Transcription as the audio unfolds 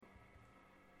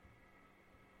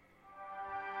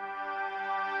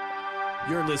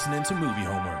You're listening to Movie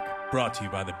Homework, brought to you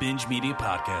by the Binge Media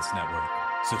Podcast Network.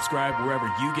 Subscribe wherever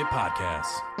you get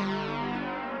podcasts.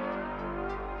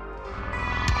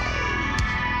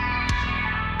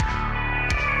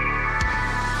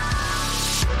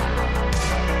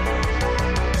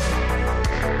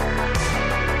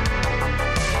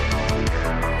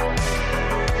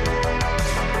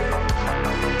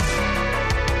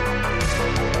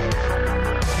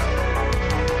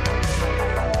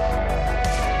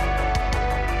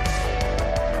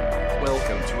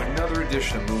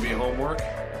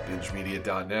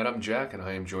 BingeMedia.net. I'm Jack, and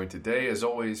I am joined today, as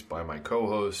always, by my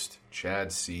co-host,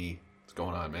 Chad C. What's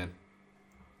going on, man?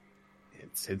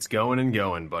 It's going and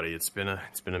going, buddy. It's been a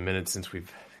minute since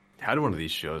we've had one of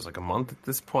these shows, like a month at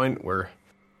this point. We're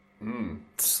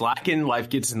slacking, life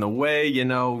gets in the way,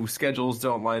 schedules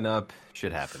don't line up,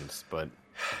 shit happens. But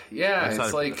yeah,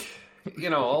 it's like,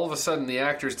 all of a sudden the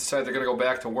actors decide they're going to go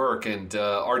back to work, and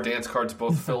our dance cards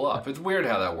both fill up. It's weird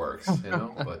how that works,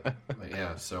 but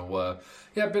yeah. So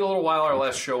yeah, it's been a little while. Our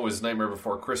last show was Nightmare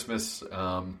Before Christmas.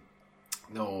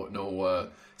 No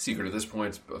secret at this point.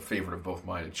 It's a favorite of both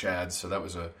mine and Chad's. So that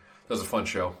was a fun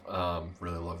show.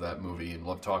 Really love that movie and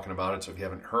love talking about it. So if you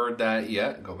haven't heard that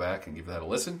yet, go back and give that a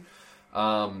listen.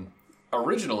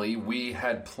 Originally, we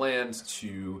had planned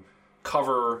to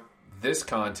cover this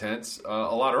content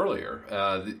a lot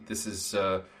earlier. This is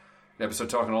an episode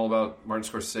talking all about Martin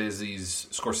Scorsese's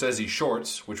Scorsese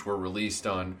shorts, which were released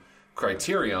on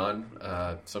Criterion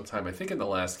sometime, I think, in the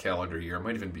last calendar year. It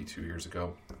might even be 2 years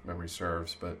ago, if memory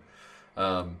serves. But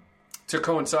to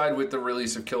coincide with the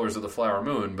release of Killers of the Flower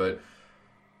Moon, but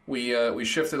we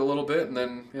shifted a little bit, and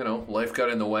then life got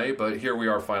in the way. But here we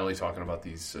are, finally talking about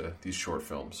these short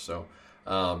films. So.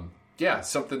 Yeah,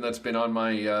 something that's been on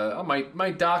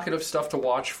my docket of stuff to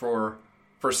watch for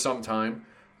some time.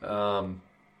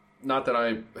 Not that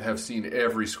I have seen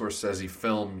every Scorsese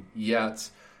film yet.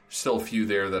 Still a few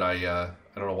there that I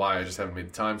don't know why I just haven't made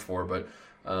the time for.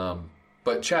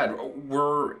 But Chad,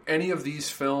 were any of these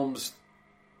films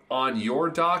on your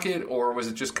docket, or was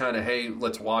it just kind of, hey,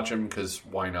 let's watch them because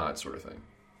why not, sort of thing?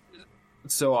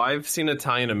 So I've seen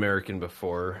Italian American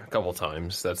before a couple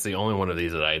times. That's the only one of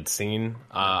these that I had seen.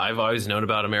 I've always known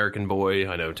about American Boy.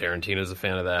 I know Tarantino's a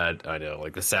fan of that. I know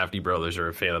the Safdie brothers are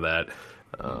a fan of that.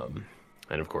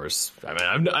 And of course,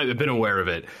 I've been aware of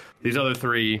it. These other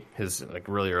three, his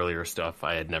really earlier stuff,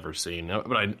 I had never seen,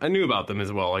 but I knew about them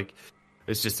as well.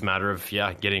 It's just a matter of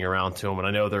getting around to them. And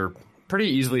I know they're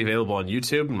pretty easily available on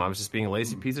YouTube, and I was just being a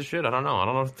lazy piece of shit. I don't know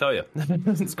what to tell you.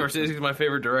 Scorsese's my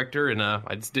favorite director, and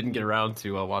I just didn't get around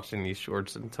to watching these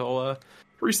shorts until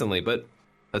recently, but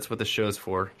that's what the show's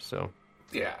for, so.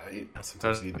 Yeah,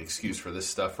 sometimes you need an excuse for this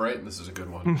stuff, right? And this is a good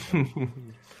one.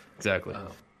 Exactly.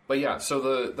 But yeah,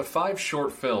 so the 5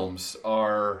 short films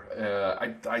are,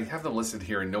 I have them listed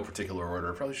here in no particular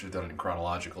order. I probably should have done it in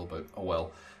chronological, but oh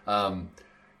well.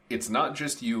 It's Not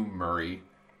Just You, Murray.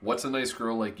 What's a Nice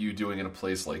Girl Like You Doing in a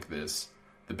Place Like This?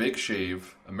 The Big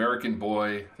Shave, American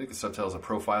Boy, I think the subtitle is A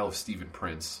Profile of Stephen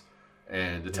Prince,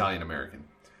 and Italian American.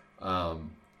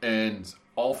 And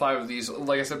all 5 of these,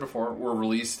 like I said before, were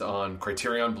released on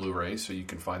Criterion Blu-ray, so you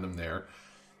can find them there.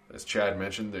 As Chad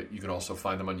mentioned, that you can also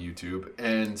find them on YouTube.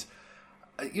 And,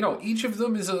 each of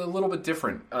them is a little bit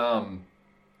different.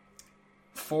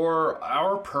 For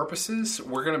our purposes,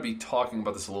 we're going to be talking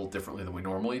about this a little differently than we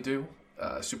normally do.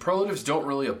 Superlatives don't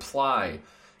really apply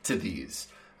to these.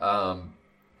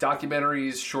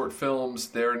 Documentaries, short films,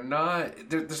 there's not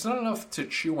enough to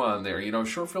chew on there.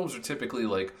 Short films are typically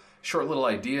like short little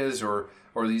ideas or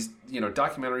these,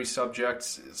 documentary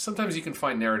subjects. Sometimes you can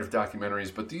find narrative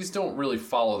documentaries, but these don't really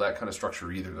follow that kind of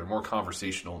structure either. They're more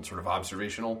conversational and sort of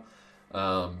observational.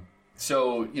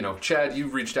 So, Chad, you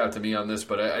reached out to me on this,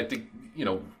 but I think,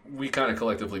 we kind of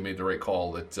collectively made the right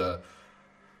call that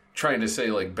trying to say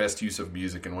best use of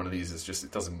music in one of these is just,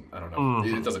 it doesn't, I don't know,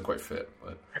 it doesn't quite fit.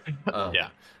 But yeah,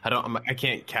 I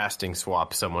can't casting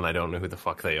swap someone I don't know who the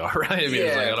fuck they are, right?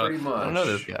 Pretty much. I don't know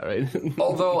this guy, right?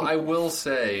 Although I will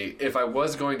say, if I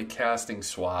was going to casting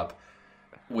swap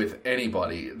with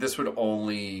anybody, this would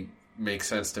only make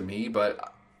sense to me.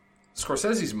 But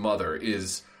Scorsese's mother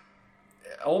is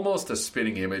almost a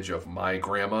spitting image of my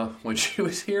grandma when she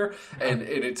was here, and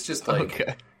it's just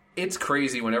okay. It's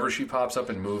crazy whenever she pops up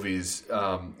in movies.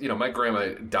 My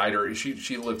grandma dyed her.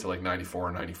 She lived to 94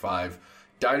 or 95.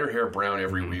 Dyed her hair brown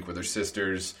every week with her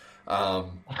sisters.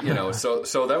 So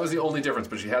that was the only difference.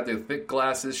 But she had the thick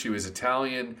glasses. She was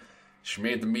Italian. She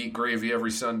made the meat gravy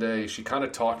every Sunday. She kind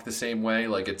of talked the same way.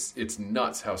 It's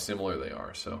nuts how similar they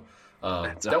are. So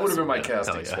That would have been my awesome.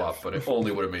 casting Yeah. swap, but it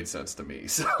only would have made sense to me.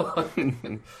 So,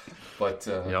 but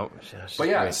She's but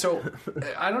yeah, great. so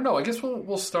I don't know. I guess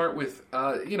we'll start with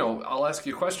I'll ask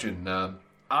you a question.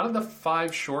 Out of the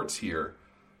 5 shorts here,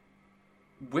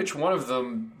 which one of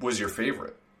them was your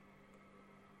favorite?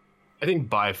 I think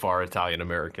by far Italian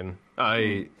American.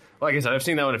 Like I said, I've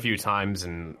seen that one a few times,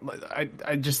 and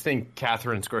I just think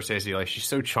Catherine Scorsese, like, she's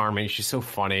so charming, she's so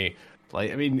funny.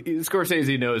 Like, I mean,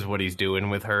 Scorsese knows what he's doing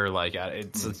with her. Like,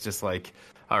 it's just like,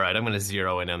 all right, I'm going to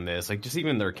zero in on this. Like, just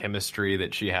even their chemistry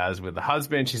that she has with the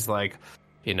husband, she's like,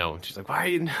 she's like, why are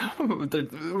you,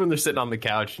 when they're sitting on the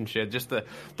couch and shit, just the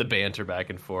banter back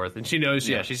and forth. And she knows,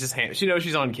 she's just, she knows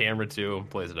she's on camera too,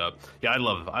 plays it up. Yeah,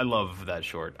 I love that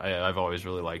short. I've always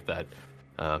really liked that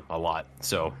a lot.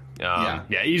 So,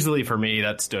 easily for me,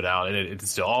 that stood out. And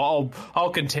it's still, I'll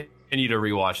continue to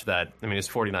rewatch that. I mean, it's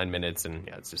 49 minutes, and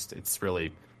it's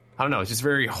really, I don't know, it's just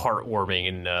very heartwarming,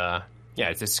 and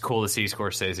it's just cool to see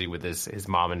Scorsese with his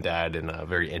mom and dad in a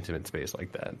very intimate space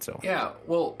like that. So yeah,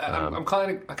 well, I'm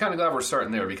kind of glad we're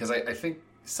starting there, because I think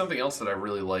something else that I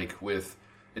really like with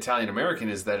Italian American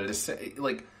is that it is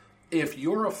like, if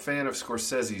you're a fan of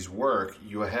Scorsese's work,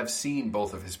 you have seen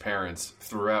both of his parents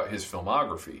throughout his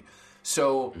filmography.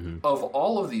 So of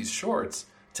all of these shorts,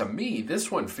 to me, this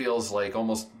one feels like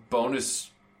almost bonus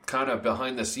kind of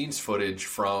behind the scenes footage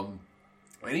from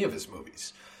any of his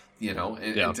movies,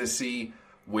 and to see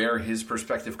where his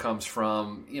perspective comes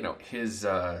from, his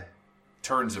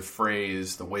turns of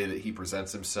phrase, the way that he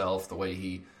presents himself, the way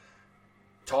he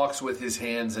talks with his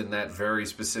hands in that very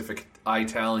specific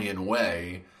Italian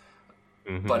way,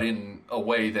 but in a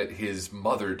way that his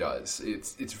mother does.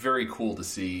 It's very cool to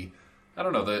see. I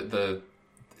don't know, the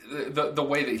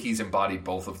way that he's embodied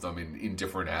both of them in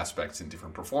different aspects, in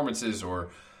different performances or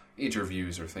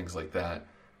interviews or things like that.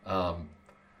 I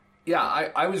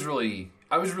was really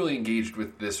engaged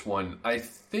with this one. I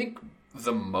think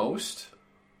the most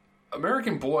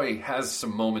American Boy has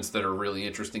some moments that are really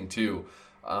interesting too.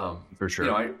 for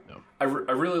sure. I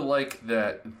really like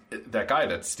that guy,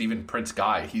 that Stephen Prince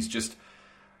guy. He's just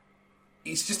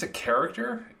a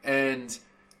character, and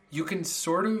you can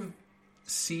sort of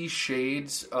see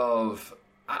shades of,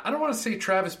 I don't want to say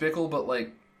Travis Bickle, but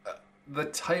like the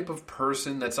type of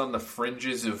person that's on the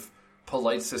fringes of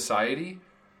polite society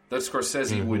that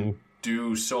Scorsese would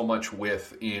do so much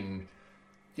with in,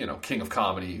 King of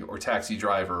Comedy or Taxi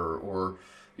Driver or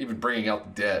even Bringing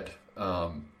Out the Dead.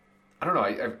 I don't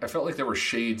know. I felt like there were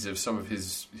shades of some of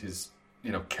his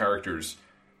characters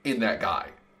in that guy,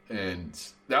 and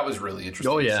that was really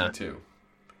interesting to see too.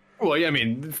 Well, yeah, I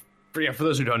mean, for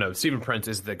those who don't know, Stephen Prince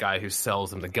is the guy who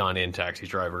sells him the gun in Taxi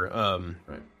Driver.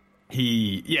 Right.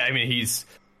 You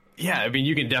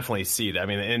can definitely see that. I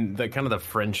mean, and the kind of the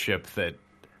friendship that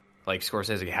like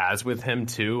Scorsese has with him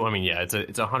too. I mean, yeah, it's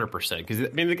 100%, because I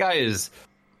mean, the guy is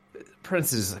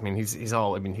Prince is. I mean, he's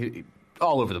all. I mean, he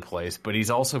all over the place, but he's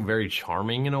also very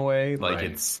charming in a way.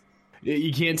 Like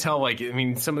you can't tell. Like, I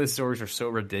mean, some of the stories are so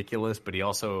ridiculous, but he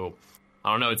also,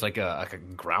 I don't know, it's like a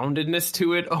groundedness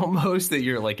to it almost, that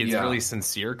you're like, it's really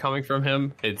sincere coming from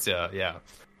him. It's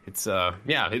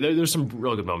there's some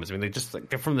real good moments. I mean, they just,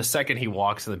 like, from the second he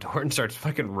walks in the door and starts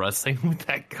fucking wrestling with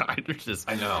that guy, they're just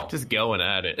going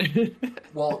at it.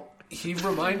 Well, he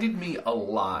reminded me a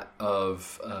lot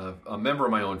of a member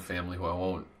of my own family who I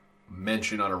won't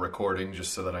mention on a recording,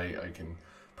 just so that I can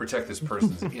protect this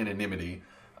person's anonymity.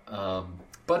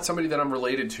 But somebody that I'm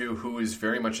related to who is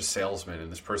very much a salesman,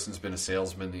 and this person's been a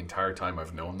salesman the entire time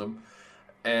I've known them.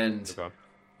 And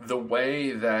the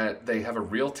way that they have a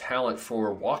real talent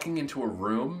for walking into a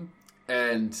room,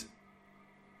 and,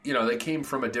 they came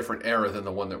from a different era than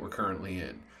the one that we're currently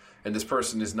in. And this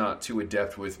person is not too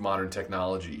adept with modern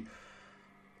technology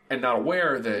and not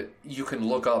aware that you can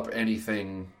look up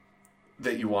anything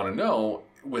that you want to know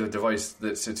with a device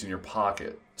that sits in your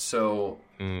pocket. So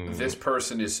this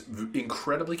person is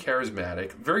incredibly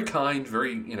charismatic, very kind,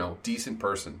 very, decent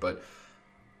person, but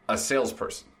a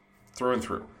salesperson through and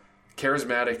through.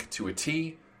 Charismatic to a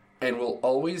T, and will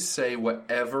always say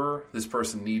whatever this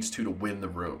person needs to win the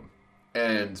room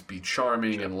and be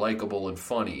charming and likable and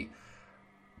funny.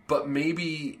 But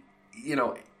maybe,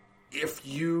 if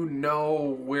you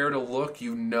know where to look,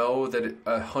 that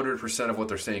 100% of what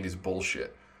they're saying is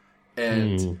bullshit.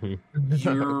 And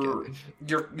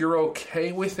you're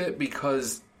okay with it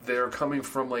because they're coming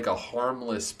from like a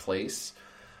harmless place.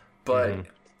 But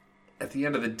at the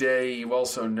end of the day, you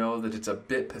also know that it's a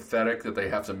bit pathetic that they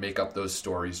have to make up those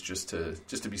stories just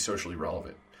to be socially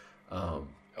relevant.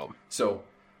 So,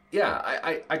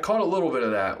 yeah, I caught a little bit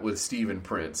of that with Stephen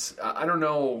Prince. I don't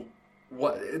know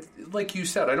like you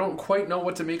said, I don't quite know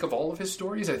what to make of all of his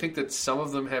stories. I think that some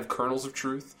of them have kernels of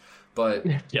truth, but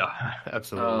yeah,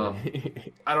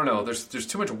 absolutely. I don't know. There's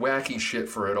too much wacky shit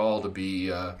for it all to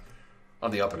be on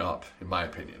the up and up, in my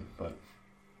opinion. But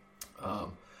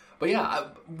yeah,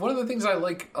 one of the things I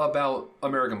like about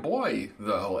American Boy,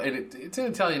 though, and it's an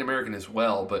Italian American as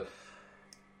well, but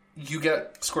you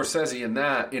get Scorsese in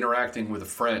that interacting with a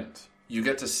friend. You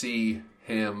get to see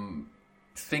him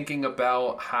thinking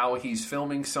about how he's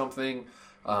filming something.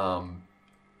 There are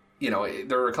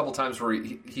a couple times where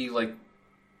he like,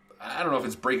 I don't know if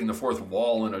it's breaking the fourth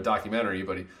wall in a documentary,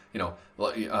 but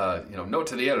note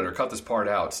to the editor, cut this part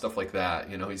out, stuff like that.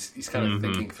 He's kind of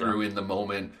thinking through in the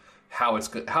moment how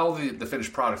the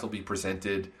finished product will be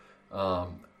presented.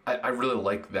 I really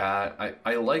like that.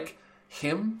 I like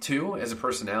him too as a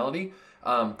personality.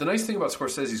 The nice thing about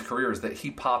Scorsese's career is that he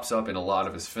pops up in a lot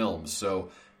of his films, so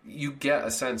you get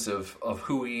a sense of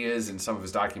who he is in some of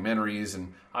his documentaries,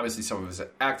 and obviously some of his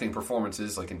acting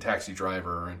performances, like in Taxi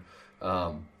Driver and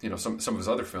some of his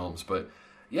other films. But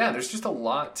yeah, there's just a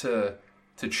lot to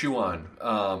chew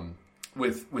on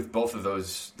with both of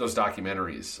those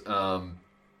documentaries.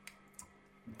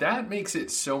 That makes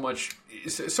it so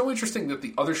interesting that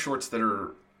the other shorts that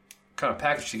are kind of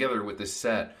packaged together with this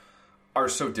set are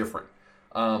so different.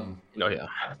 The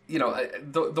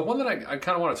one that I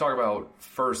kind of want to talk about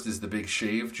first is The Big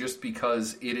Shave, just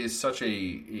because it is such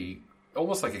a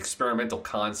almost like experimental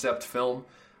concept film.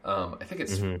 I think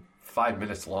it's 5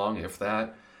 minutes long, if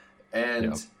that.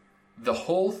 And the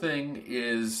whole thing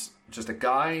is just a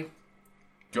guy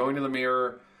going to the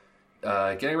mirror,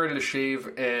 getting ready to shave,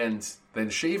 and then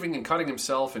shaving and cutting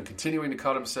himself and continuing to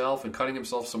cut himself and cutting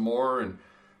himself some more, and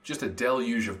just a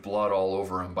deluge of blood all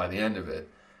over him by the end of it.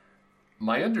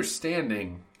 My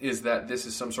understanding is that this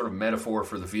is some sort of metaphor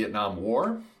for the Vietnam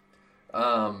War.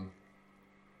 That's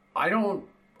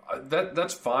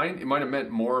fine. It might have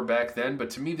meant more back then, but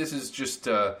to me this is just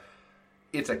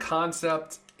it's a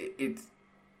concept.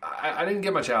 I didn't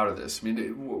get much out of this. I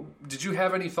mean, did you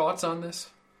have any thoughts on this,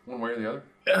 one way or the other?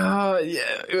 Yeah,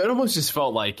 it almost just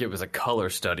felt like it was a color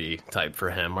study type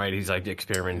for him, right? He's like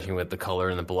experimenting with the color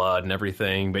and the blood and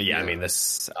everything. But yeah. I mean,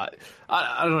 this,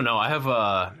 I don't know. I have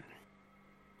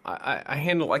I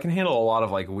can handle a lot of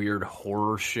like weird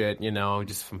horror shit,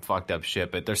 just some fucked up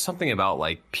shit. But there's something about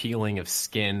like peeling of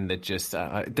skin that just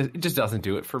it just doesn't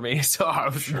do it for me. So I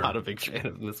was not a big fan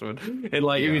of this one. And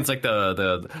like, I mean, it's like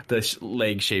the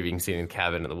leg shaving scene in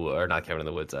Cabin in the Woods, or not Cabin in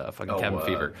the Woods, fucking Cabin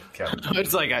Fever.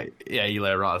 It's like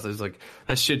Eli Roth. It's like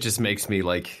that shit just makes me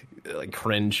like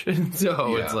cringe.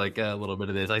 So it's like a little bit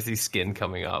of this. I see skin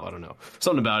coming up. I don't know,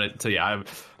 something about it. So yeah, I'm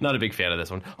not a big fan of this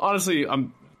one. Honestly,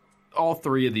 all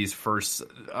three of these first,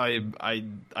 I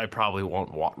probably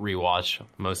won't rewatch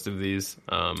most of these.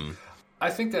 I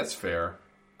think that's fair.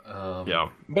 Yeah,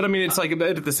 but I mean, it's like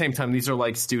at the same time, these are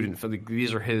like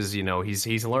these are his.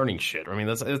 He's learning shit. I mean,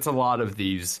 it's a lot of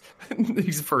these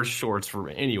these first shorts for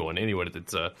anyone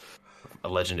that's a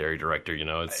legendary director.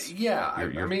 It's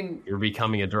you're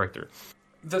becoming a director.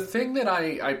 The thing that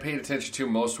I paid attention to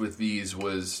most with these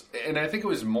was, and I think it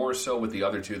was more so with the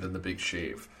other two than The Big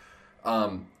Shave.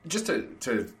 Just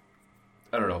to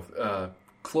I don't know,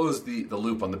 close the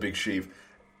loop on The Big Shave.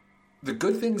 The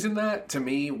good things in that, to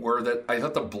me, were that I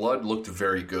thought the blood looked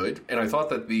very good, and I thought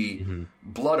that the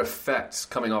blood effects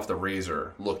coming off the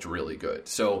razor looked really good.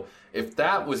 So if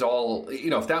that was all,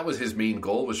 if that was his main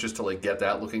goal, was just to like get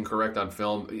that looking correct on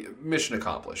film, mission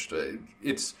accomplished.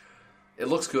 It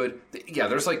looks good. Yeah,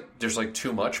 there's like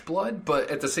too much blood, but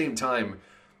at the same time,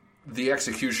 the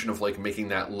execution of like making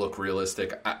that look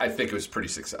realistic, I think it was pretty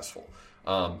successful.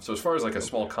 So as far as like a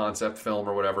small concept film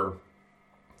or whatever,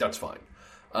 that's fine.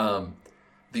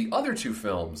 The other two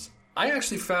films I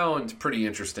actually found pretty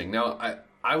interesting. Now,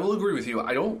 I will agree with you.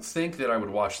 I don't think that I would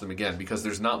watch them again because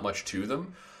there's not much to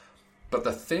them. But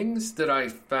the things that I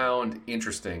found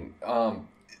interesting,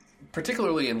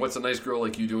 particularly in What's a Nice Girl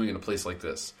Like You Doing in a Place Like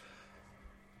This,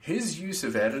 his use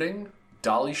of editing,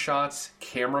 dolly shots,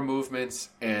 camera movements,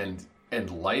 and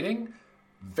lighting,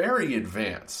 very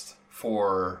advanced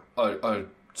for a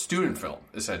student film,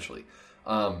 essentially.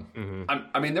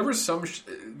 I mean, there was some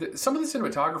of the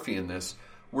cinematography in this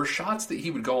were shots that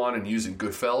he would go on and use in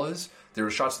Goodfellas. There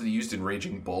were shots that he used in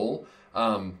Raging Bull.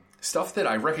 Stuff that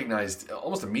I recognized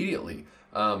almost immediately.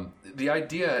 The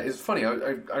idea is funny. I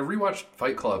rewatched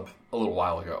Fight Club a little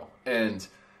while ago, and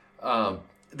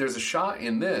there's a shot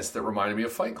in this that reminded me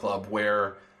of Fight Club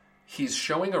where he's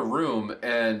showing a room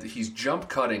and he's jump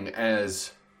cutting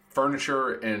as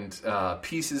furniture and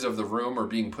pieces of the room are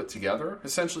being put together,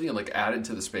 essentially, and like added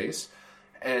to the space.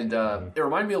 And it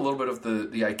reminded me a little bit of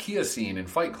the IKEA scene in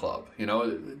Fight Club. You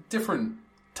know, different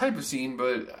type of scene,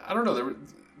 but I don't know.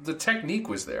 The technique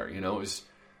was there. You know, it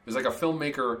was like a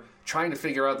filmmaker trying to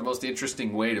figure out the most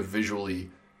interesting way to visually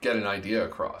get an idea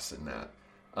across in that.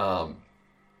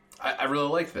 I really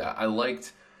liked that. I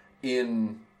liked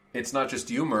in It's Not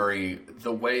Just You, Murray,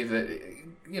 the way that,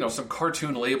 you know, some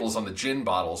cartoon labels on the gin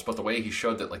bottles, but the way he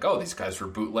showed that, like, oh, these guys were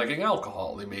bootlegging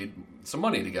alcohol. They made some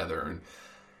money together. And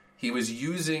he was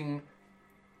using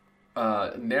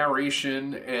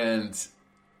narration and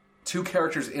two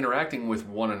characters interacting with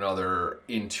one another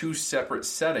in two separate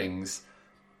settings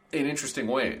in interesting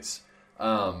ways.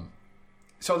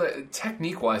 So that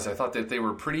technique-wise, I thought that they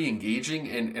were pretty engaging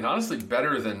and honestly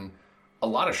better than a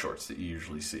lot of shorts that you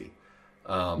usually see.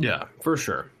 Yeah, for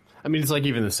sure. I mean, it's like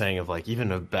even the saying of like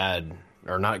even a bad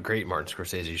or not great Martin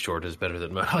Scorsese short is better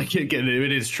than like it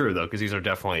is true though, because these are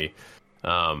definitely.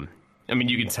 I mean,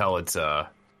 you can tell it's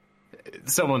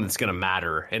someone that's going to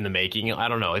matter in the making. I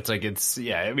don't know. It's like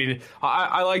I mean,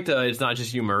 I liked It's Not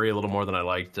Just You, Murray a little more than I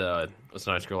liked It's a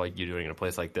Nice Girl Like You doing in a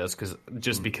place like this,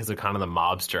 because of kind of the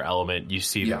mobster element. You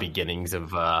see the beginnings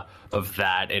of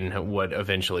that and what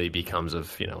eventually becomes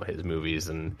of, you know, his movies,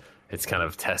 and it's kind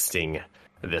of testing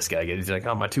this guy. He's like,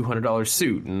 oh, my $200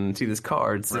 suit, and see this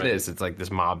car. It's this. It's like this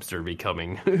mobster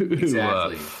becoming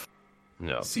exactly.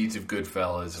 No. Seeds of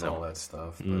Goodfellas and all that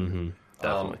stuff. But,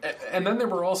 definitely. And then there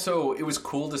were also, it was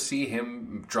cool to see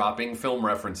him dropping film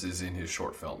references in his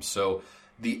short films. So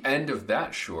the end of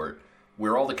that short,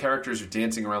 where all the characters are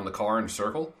dancing around the car in a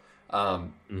circle,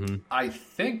 I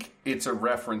think it's a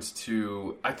reference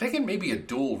to, I think it may be a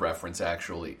dual reference,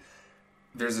 actually.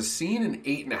 There's a scene in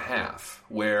 8.5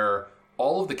 where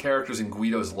all of the characters in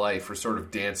Guido's life are sort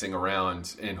of dancing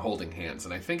around and holding hands.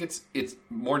 And I think it's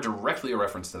more directly a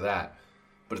reference to that.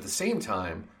 But at the same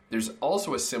time, there's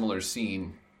also a similar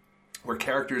scene where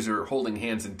characters are holding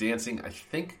hands and dancing, I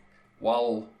think,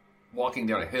 while walking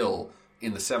down a hill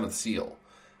in The Seventh Seal.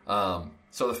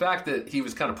 So the fact that he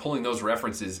was kind of pulling those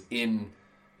references in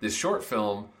this short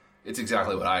film, it's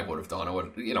exactly what I would have done. I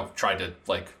would, you know, tried to,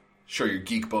 like, show your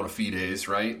geek bona fides,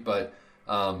 right? But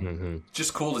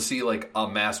just cool to see, like, a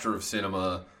master of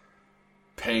cinema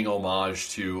paying homage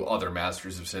to other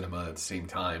masters of cinema at the same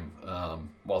time,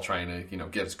 while trying to, you know,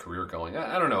 get his career going.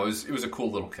 I don't know. It was a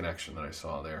cool little connection that I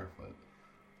saw there.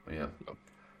 But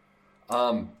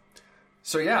yeah.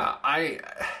 So yeah, I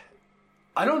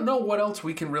don't know what else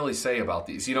we can really say about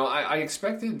these. You know, I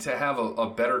expected to have a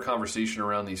better conversation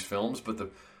around these films, but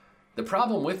the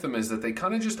problem with them is that they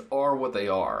kind of just are what they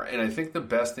are. And I think the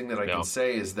best thing that I can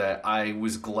say is that I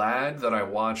was glad that I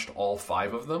watched all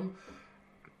 5 of them.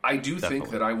 I do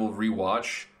think that I will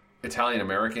rewatch Italian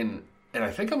American, and I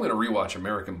think I'm going to rewatch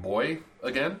American Boy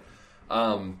again.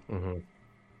 And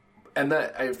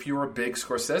that if you're a big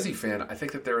Scorsese fan, I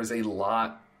think that there is a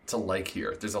lot to like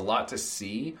here. There's a lot to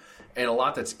see, and a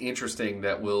lot that's interesting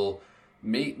that will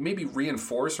maybe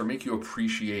reinforce or make you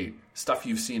appreciate stuff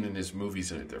you've seen in his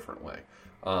movies in a different way.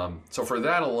 So for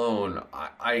that alone,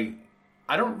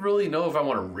 I don't really know if I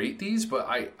want to rate these, but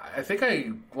I think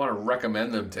I want to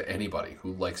recommend them to anybody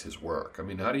who likes his work. I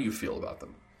mean, how do you feel about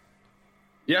them?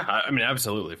 Yeah, I mean,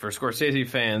 absolutely. For Scorsese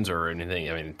fans or anything,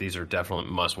 I mean, these are definite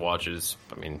must-watches.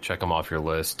 I mean, check them off your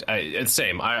list. It's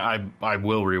same. I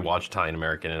will rewatch Italian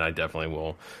American, and I definitely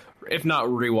will, if not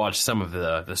rewatch some of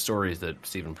the stories that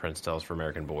Stephen Prince tells for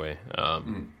American Boy.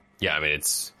 Yeah, I mean,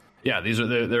 these are,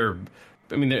 they're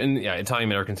I mean, Italian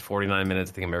American's 49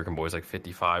 minutes. I think American Boy's like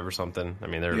 55 or something. I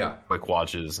mean, they're quick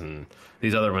watches, and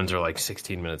these other ones are like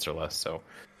 16 minutes or less. So,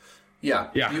 yeah,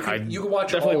 you can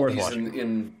watch all of these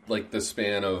in like the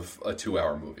span of a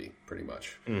 2-hour movie, pretty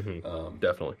much.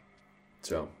 Definitely.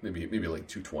 So maybe like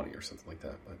 220 or something like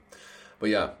that. But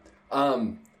yeah.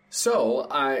 So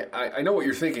I know what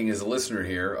you're thinking as a listener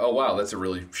here. Oh wow, that's a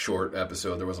really short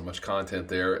episode. There wasn't much content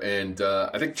there, and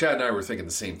I think Chad and I were thinking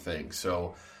the same thing.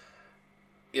 So.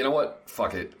 You know what?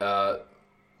 Fuck it.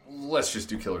 Let's just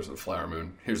do Killers of the Flower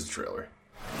Moon. Here's the trailer.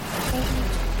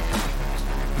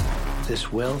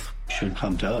 This wealth should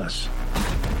come to us.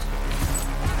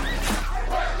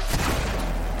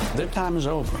 Their time is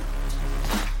over.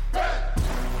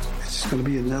 It's going to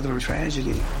be another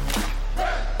tragedy.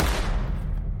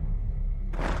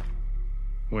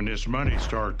 When this money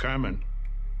started coming,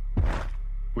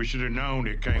 we should have known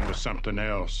it came with something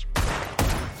else.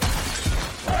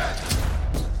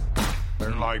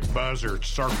 They're like buzzards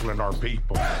circling our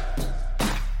people.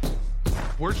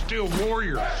 We're still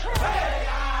warriors.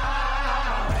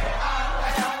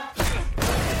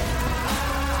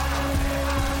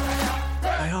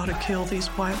 I ought to kill these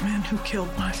white men who killed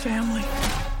my family.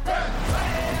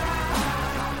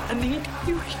 I need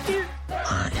you here.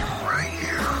 I am right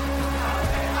here.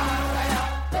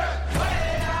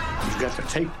 You've got to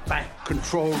take back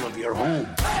control of your home.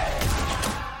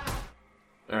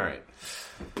 All right.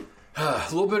 A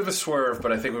little bit of a swerve,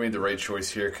 but I think we made the right choice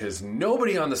here because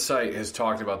nobody on the site has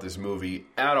talked about this movie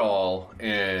at all,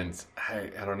 and I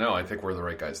don't know. I think we're the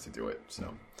right guys to do it.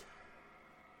 So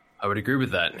I would agree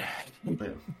with that. Yeah.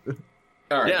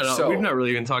 All right. Yeah, no, so we've not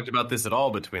really even talked about this at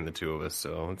all between the two of us,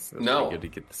 so it's No. really good to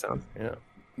get this out. Yeah.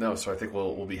 No, so I think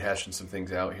we'll be hashing some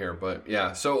things out here, but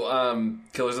yeah. So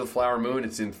Killers of the Flower Moon,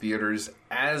 it's in theaters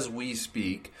as we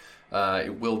speak.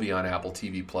 It will be on Apple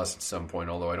TV Plus at some point,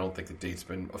 although I don't think the date's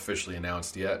been officially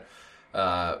announced yet.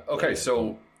 Okay,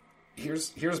 so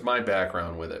here's my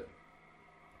background with it.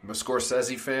 I'm a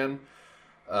Scorsese fan.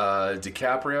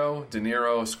 DiCaprio, De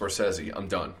Niro, Scorsese. I'm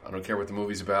done. I don't care what the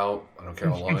movie's about. I don't care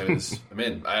how long it is. I'm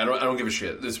in. I don't give a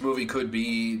shit. This movie could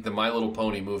be the My Little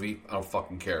Pony movie. I don't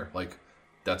fucking care. Like,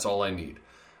 that's all I need.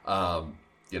 Irishman,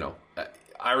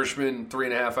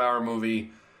 3.5 hour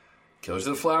movie. Killers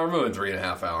of the Flower Moon,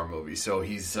 3.5 hour movie. So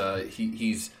he's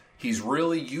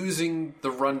really using the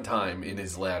runtime in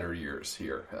his latter years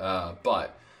here.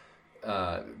 But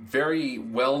very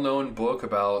well known book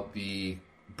about the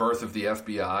birth of the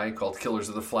FBI called Killers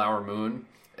of the Flower Moon,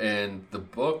 and the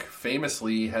book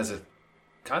famously has a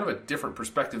kind of a different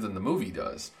perspective than the movie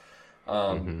does.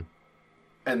 And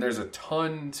there's a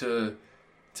ton to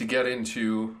get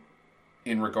into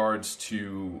in regards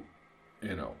to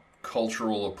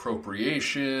cultural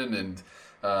appropriation and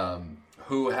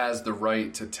who has the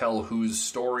right to tell whose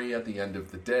story at the end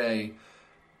of the day.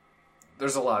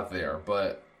 There's a lot there,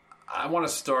 but I want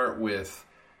to start with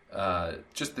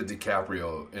just the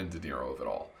DiCaprio and De Niro of it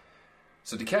all.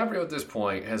 So DiCaprio at this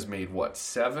point has made,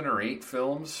 7 or 8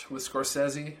 films with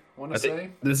Scorsese, I want to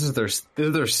say? This is their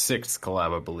 6th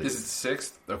collab, I believe. This is the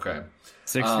 6th? Okay.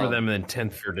 6th for them and then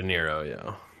 10th for De Niro,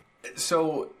 yeah.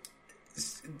 So,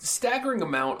 staggering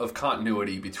amount of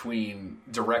continuity between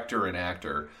director and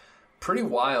actor. Pretty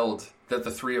wild that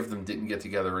the three of them didn't get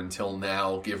together until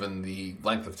now, given the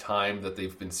length of time that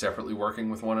they've been separately working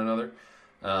with one another.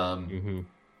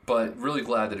 But really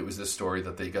glad that it was this story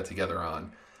that they got together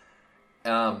on.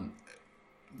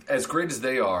 As great as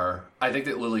they are, I think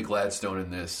that Lily Gladstone in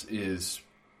this is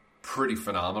pretty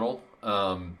phenomenal.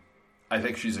 I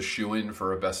think she's a shoo-in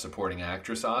for a Best Supporting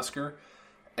Actress Oscar.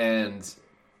 And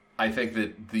I think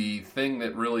that the thing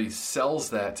that really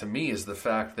sells that to me is the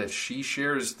fact that she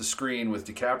shares the screen with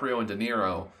DiCaprio and De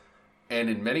Niro, and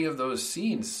in many of those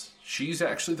scenes, she's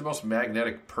actually the most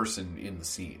magnetic person in the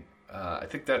scene. I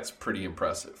think that's pretty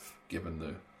impressive,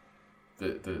 given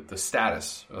the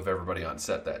status of everybody on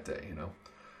set that day.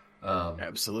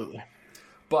 Absolutely.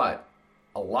 But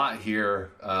a lot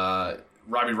here.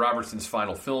 Robbie Robertson's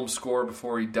final film score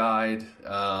before he died.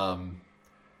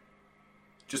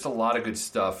 Just a lot of good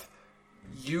stuff.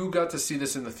 You got to see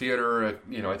this in the theater,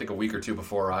 I think a week or two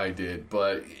before I did,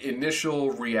 but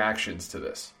initial reactions to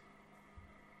this.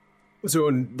 So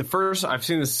I've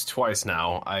seen this twice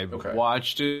now. I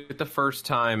watched it the first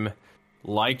time,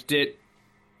 liked it,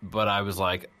 but I was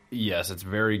like, yes, it's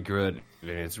very good.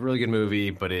 It's a really good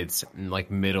movie, but it's like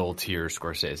middle tier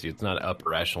Scorsese. It's not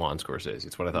upper echelon Scorsese.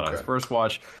 It's what I thought on the first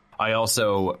watch. I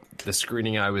also, the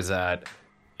screening I was at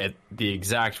the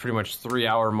exact pretty much 3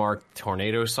 hour mark,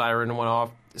 tornado siren went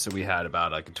off. So we had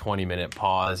about like a 20-minute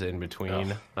pause in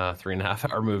between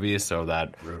 3.5 hour movies. So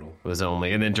that was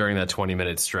only, and then during that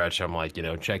 20-minute stretch, I'm like,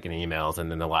 checking emails.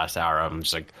 And then the last hour, I'm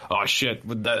just like, oh shit,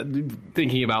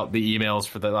 thinking about the emails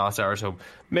for the last hour. So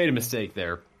made a mistake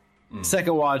there.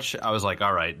 Second watch, I was like,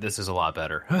 all right, this is a lot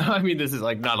better. I mean, this is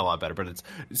like not a lot better, but it's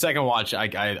second watch.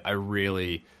 I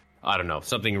really, I don't know,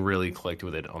 something really clicked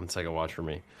with it on the second watch for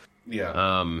me.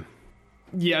 Yeah.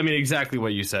 Yeah, I mean, exactly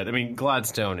what you said. I mean,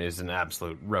 Gladstone is an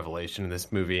absolute revelation in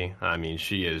this movie. I mean,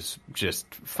 she is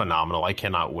just phenomenal. I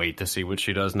cannot wait to see what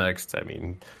she does next. I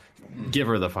mean, give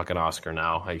her the fucking Oscar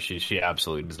now. Like, she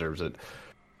absolutely deserves it.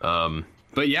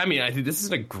 But yeah, I mean, I think this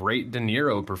is a great De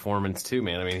Niro performance too,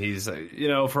 man. I mean, he's,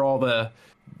 for all the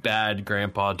bad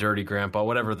grandpa, dirty grandpa,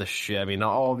 whatever the shit. I mean,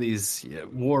 all these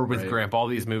War with Grandpa, all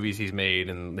these movies he's made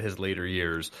in his later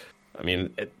years. I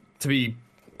mean, to be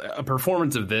a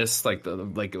performance of this, like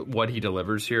what he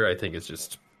delivers here, I think is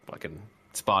just fucking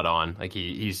spot on. Like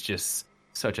he's just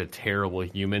such a terrible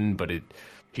human, but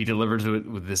he delivers it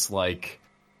with this like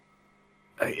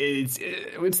it's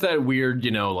that weird,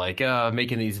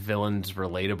 making these villains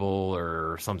relatable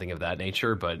or something of that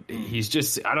nature. But he's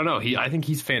just, I don't know. I think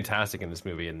he's fantastic in this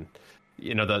movie, and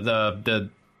the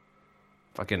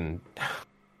fucking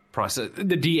process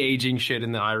the de-aging shit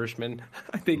in The Irishman.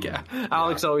 I think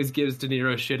Alex always gives De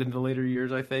Niro shit in the later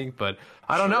years, I think, but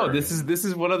I don't know. This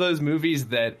is one of those movies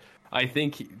that I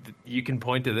think you can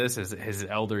point to this as his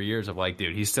elder years of like,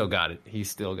 dude, he's still got it.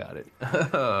 He's still got it.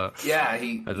 Yeah,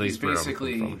 he's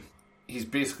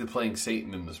basically playing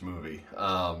Satan in this movie.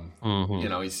 You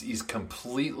know, he's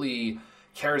completely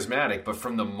charismatic, but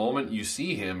from the moment you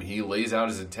see him, he lays out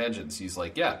his intentions. He's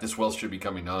like, yeah, this wealth should be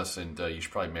coming to us, and you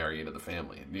should probably marry into the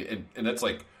family. And that's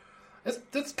like,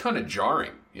 that's kind of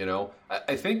jarring, you know?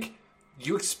 I think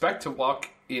you expect to walk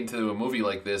into a movie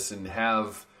like this and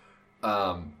have,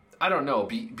 I don't know,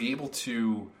 be able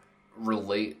to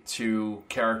relate to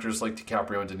characters like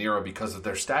DiCaprio and De Niro because of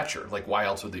their stature. Like, why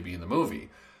else would they be in the movie?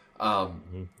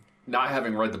 Not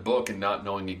having read the book and not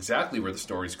knowing exactly where the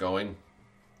story's going,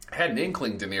 I had an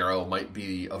inkling De Niro might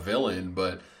be a villain,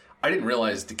 but I didn't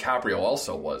realize DiCaprio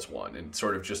also was one, and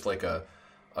sort of just like a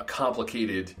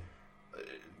complicated,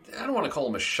 I don't want to call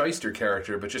him a shyster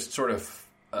character, but just sort of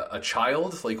a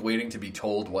child, like waiting to be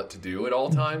told what to do at all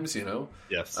times, you know?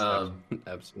 Yes,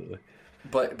 absolutely.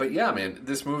 But yeah, man,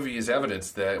 this movie is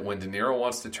evidence that when De Niro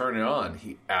wants to turn it on,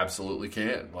 he absolutely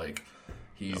can. Like,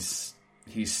 he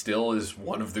still is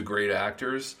one of the great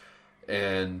actors,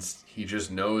 and he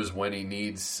just knows when he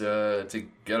needs to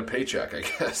get a paycheck, I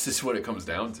guess, is what it comes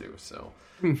down to. So,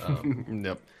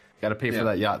 yep. Got to pay for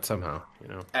that yacht somehow, you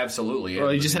know. Absolutely.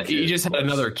 Well, you just had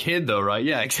another kid, though, right?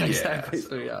 Yeah,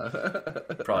 exactly. Yeah,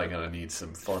 so probably gonna need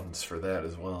some funds for that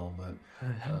as well.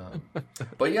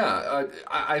 But yeah,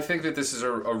 I think that this is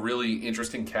a really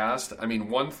interesting cast. I mean,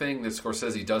 one thing that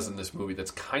Scorsese does in this movie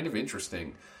that's kind of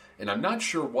interesting, and I'm not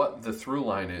sure what the through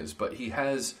line is, but he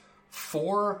has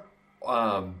 4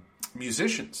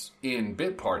 musicians in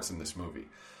bit parts in this movie.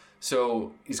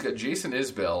 So he's got Jason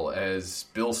Isbell as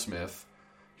Bill Smith.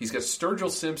 He's got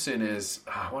Sturgill Simpson as,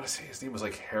 I want to say his name was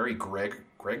like Harry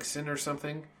Gregson or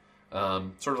something.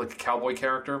 Sort of like a cowboy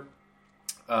character.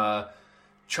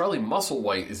 Charlie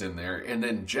Musselwhite is in there. And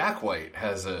then Jack White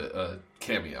has a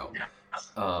cameo.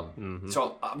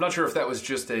 So I'm not sure if that was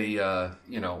just a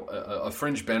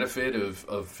fringe benefit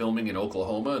of filming in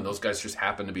Oklahoma and those guys just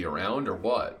happened to be around or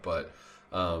what. But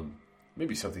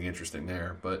maybe something interesting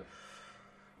there. But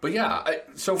yeah,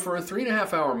 so for a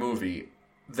 3.5-hour movie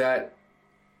that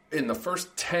in the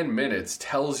first 10 minutes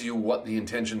tells you what the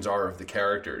intentions are of the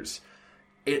characters,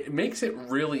 it makes it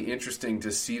really interesting to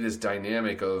see this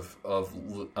dynamic of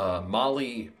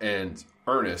Molly and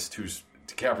Ernest, who's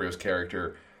DiCaprio's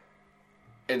character,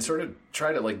 and sort of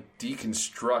try to like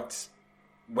deconstruct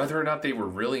whether or not they were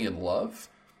really in love.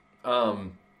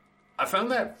 I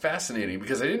found that fascinating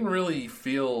because I didn't really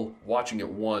feel watching it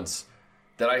once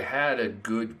that I had a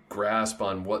good grasp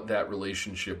on what that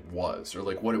relationship was or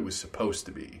like what it was supposed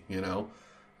to be, you know?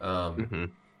 It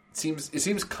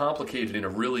seems complicated in a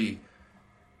really,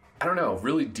 I don't know,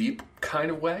 really deep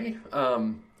kind of way.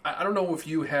 I don't know if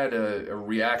you had a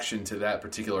reaction to that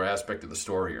particular aspect of the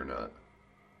story or not.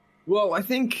 Well, I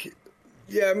think,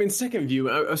 yeah, I mean, second view,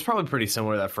 it was probably pretty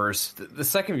similar to that first. The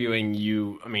second viewing,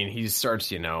 he starts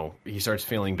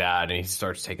feeling bad and he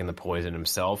starts taking the poison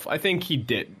himself. I think he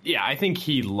did. Yeah, I think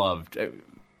he loved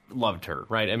her,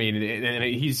 right? I mean, and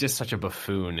he's just such a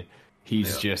buffoon.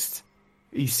 He's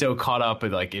so caught up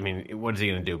with, like, I mean, what is he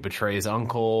going to do? Betray his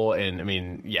uncle? And, I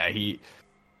mean, yeah,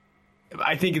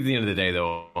 I think at the end of the day,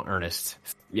 though, Ernest,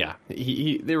 yeah,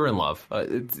 they were in love.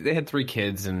 They had 3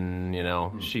 kids,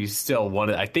 and she still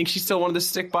wanted. I think she still wanted to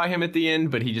stick by him at the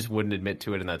end, but he just wouldn't admit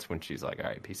to it, and that's when she's like, "All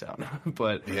right, peace out."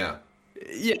 But yeah,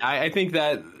 I think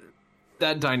that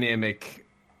dynamic.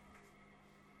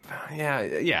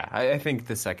 Yeah, I think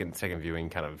the second viewing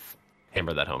kind of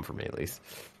hammered that home for me, at least.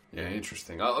 Yeah,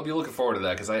 interesting. I'll be looking forward to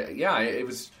that because I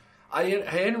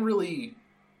hadn't really.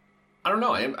 I don't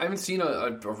know. I haven't seen a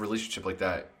relationship like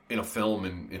that in a film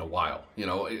in a while. You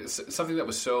know, it's something that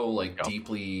was so like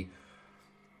deeply.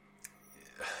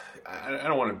 I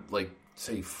don't want to like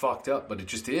say fucked up, but it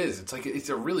just is. It's like it's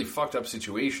a really fucked up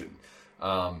situation.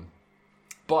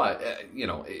 But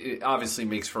it obviously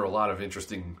makes for a lot of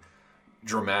interesting,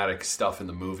 dramatic stuff in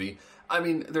the movie. I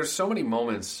mean, there's so many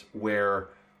moments where,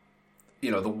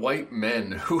 the white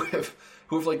men who have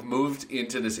like moved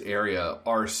into this area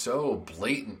are so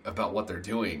blatant about what they're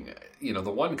doing. The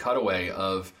one cutaway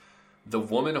of the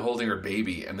woman holding her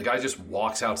baby and the guy just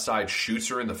walks outside, shoots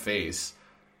her in the face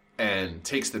and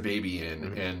takes the baby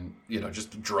in and,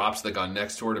 just drops the gun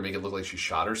next to her to make it look like she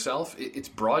shot herself. It's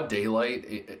broad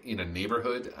daylight in a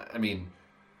neighborhood. I mean,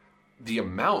 the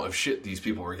amount of shit these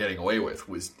people were getting away with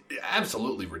was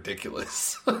absolutely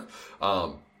ridiculous.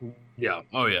 Yeah.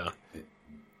 Oh, yeah.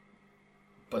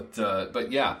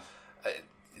 But yeah,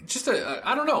 just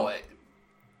I don't know.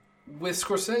 With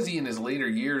Scorsese in his later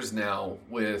years now,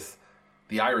 with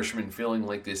The Irishman feeling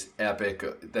like this epic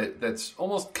that's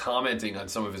almost commenting on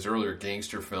some of his earlier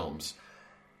gangster films,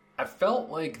 I felt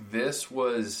like this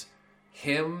was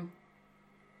him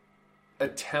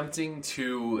attempting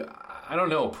to, I don't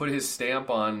know, put his stamp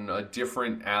on a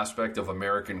different aspect of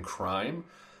American crime,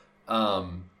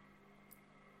 and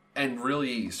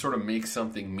really sort of make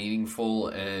something meaningful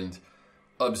and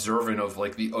observant of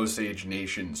like the Osage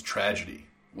Nation's tragedy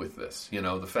with this. You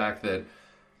know, the fact that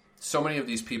so many of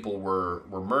these people were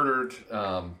murdered,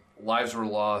 lives were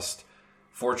lost,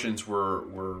 fortunes were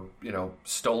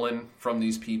stolen from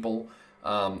these people.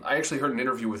 I actually heard an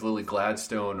interview with Lily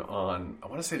Gladstone on, I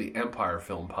want to say, the Empire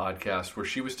Film podcast, where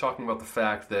she was talking about the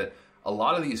fact that a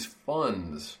lot of these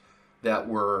funds that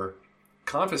were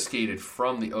confiscated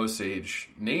from the Osage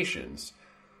nations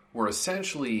were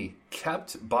essentially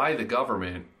kept by the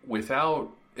government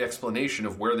without explanation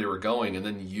of where they were going, and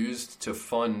then used to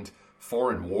fund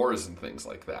foreign wars and things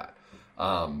like that,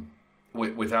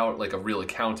 without like a real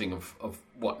accounting of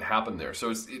what happened there.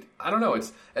 So I don't know.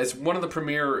 It's, as one of the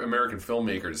premier American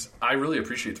filmmakers, I really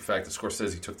appreciate the fact that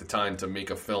Scorsese took the time to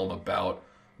make a film about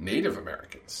Native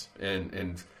Americans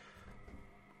and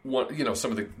what, you know,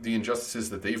 some of the injustices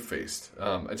that they've faced.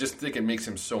 I just think it makes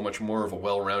him so much more of a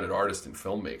well-rounded artist and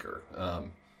filmmaker.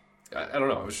 I don't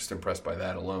know. I was just impressed by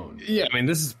that alone. Yeah, I mean,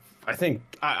 this is. I think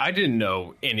I didn't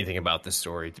know anything about this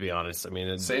story, to be honest. I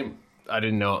mean, same. I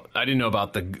didn't know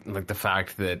about the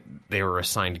fact that they were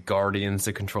assigned guardians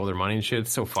to control their money and shit.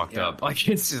 It's so fucked up. Like,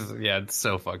 it's just, it's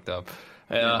so fucked up.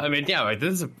 I mean,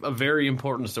 this is a very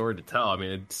important story to tell. I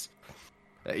mean, it's.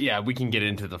 We can get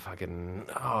into the fucking,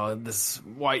 this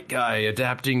white guy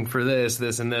adapting for this,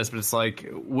 and this, but it's like,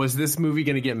 was this movie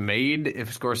going to get made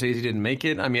if Scorsese didn't make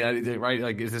it? I mean, right?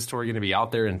 Like, is this story going to be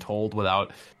out there and told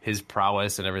without his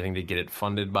prowess and everything to get it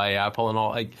funded by Apple and all?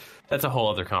 Like, that's a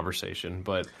whole other conversation.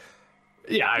 But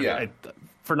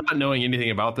for not knowing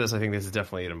anything about this, I think this is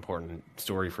definitely an important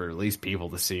story for at least people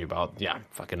to see about,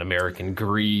 fucking American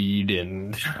greed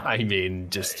and, I mean,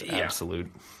 just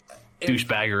absolute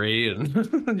douchebaggery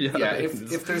and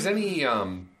if there's any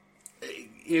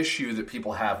issue that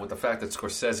people have with the fact that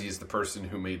Scorsese is the person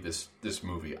who made this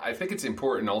movie, I think it's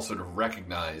important also to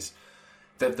recognize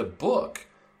that the book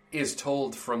is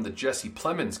told from the Jesse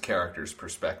Plemons character's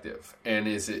perspective and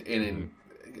is in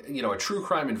a true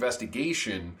crime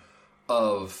investigation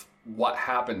of what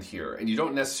happened here, and you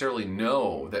don't necessarily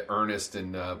know that Ernest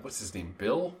and what's his name,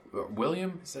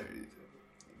 William, is that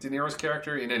De Niro's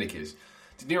character? In any case,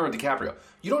 De Niro and DiCaprio,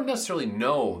 you don't necessarily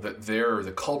know that they're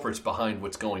the culprits behind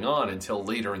what's going on until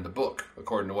later in the book,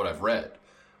 according to what I've read.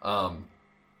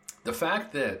 The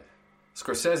fact that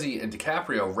Scorsese and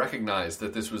DiCaprio recognized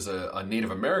that this was a Native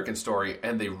American story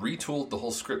and they retooled the whole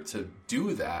script to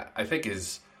do that, I think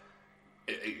is,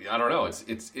 I don't know,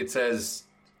 it's as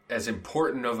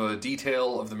important of a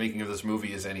detail of the making of this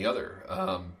movie as any other.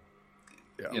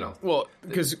 Well,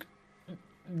 because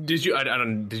did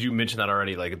you mention that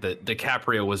already? Like,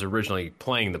 DiCaprio was originally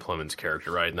playing the Plemons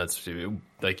character, right? And that's,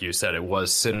 like you said, it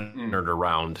was centered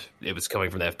around, it was coming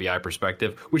from the FBI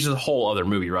perspective, which is a whole other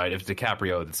movie, right? If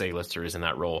DiCaprio, the A-lister, is in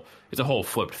that role, it's a whole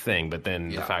flipped thing. But then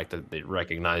the fact that they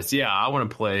recognized, I want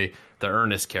to play the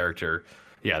Ernest character,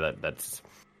 that's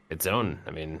its own.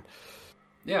 I mean,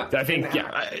 I think,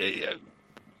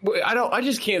 I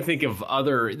just can't think of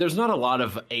there's not a lot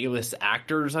of A-list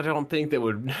actors, I don't think, that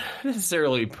would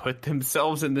necessarily put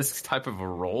themselves in this type of a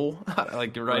role.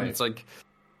 Like, right? It's like,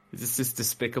 he's this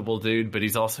despicable dude, but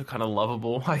he's also kind of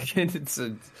lovable. Like, he's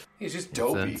just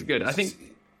dopey. It's good. I think,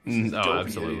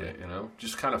 absolutely. Idiot,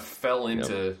 just kind of fell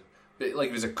into, like,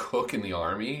 he was a cook in the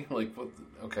army. Like, what?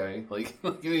 Okay. Like,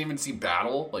 you didn't even see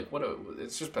battle. Like,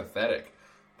 it's just pathetic.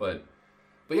 But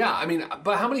yeah, I mean,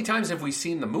 but how many times have we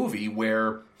seen the movie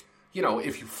where,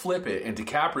 if you flip it and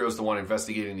DiCaprio's the one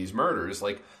investigating these murders,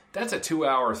 like, that's a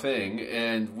 2-hour thing,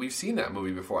 and we've seen that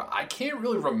movie before. I can't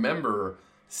really remember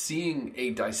seeing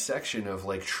a dissection of,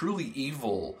 like, truly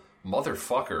evil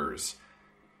motherfuckers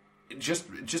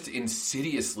just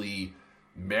insidiously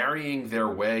marrying their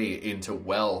way into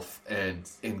wealth and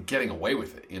getting away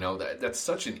with it. That's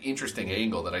such an interesting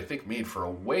angle that I think made for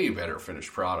a way better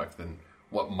finished product than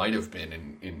what might have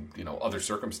been in other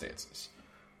circumstances.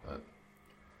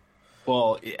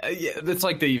 Well, it's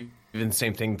like the even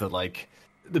same thing that, like,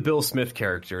 the Bill Smith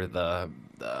character, the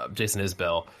Jason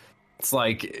Isbell. It's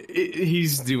like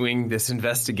he's doing this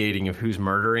investigating of who's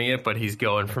murdering it, but he's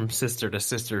going from sister to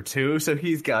sister too. So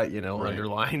he's got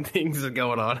underlying things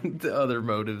going on, other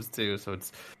motives too. So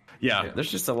it's there's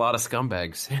just a lot of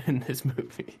scumbags in this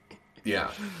movie.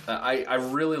 Yeah, I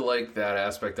really like that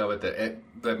aspect of it.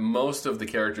 That most of the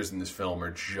characters in this film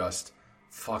are just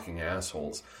fucking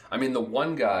assholes. I mean, the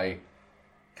one guy,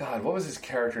 God, what was his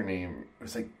character name? It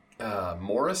was like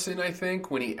Morrison, I think,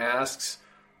 when he asks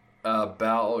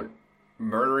about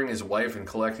murdering his wife and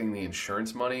collecting the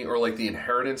insurance money, or like the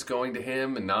inheritance going to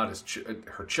him and not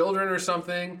her children or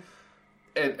something.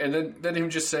 And then him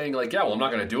just saying like, yeah, well, I'm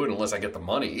not going to do it unless I get the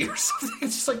monmoney or something.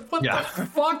 It's just like, what the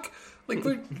fuck? Like,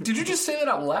 did you just say that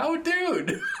out loud,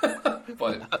 dude?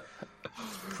 But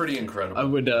pretty incredible.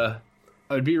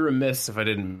 I would be remiss if I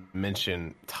didn't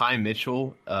mention Ty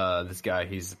Mitchell. This guy,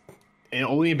 he's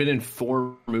only been in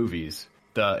 4 movies.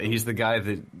 He's the guy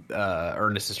that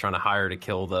Ernest is trying to hire to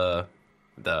kill the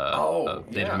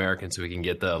Native American so he can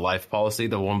get the life policy,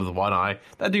 the one with the one eye.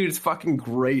 That dude is fucking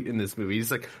great in this movie.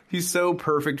 He's so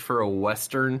perfect for a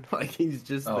Western. Like, he's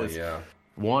just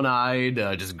one-eyed,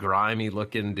 just grimy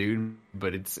looking dude,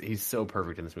 but he's so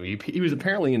perfect in this movie. He was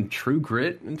apparently in True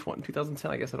Grit in 2010.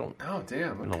 I guess I don't. Oh damn! Okay.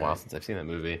 It's been a while since I've seen that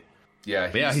movie.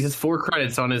 Yeah, he has 4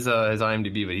 credits on his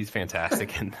IMDb, but he's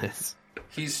fantastic in this.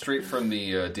 He's straight from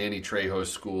the Danny Trejo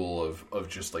school of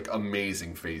just like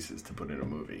amazing faces to put in a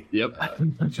movie. Yep,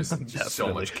 just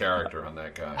so much character on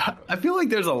that guy. I feel like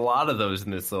there's a lot of those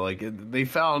in this though. Like, they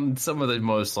found some of the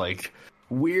most like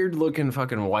weird looking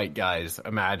fucking white guys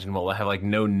imaginable. They have like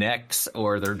no necks,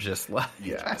 or they're just like,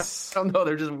 yes, I don't know,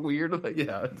 they're just weird. Like,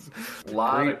 yeah, it's a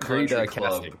lot of country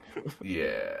club. Casting.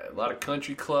 Yeah, a lot of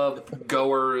country club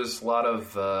goers. A lot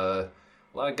of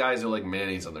guys who like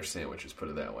mayonnaise on their sandwiches. Put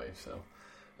it that way. So,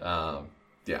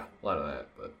 yeah, a lot of that.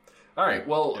 But all right,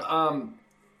 well,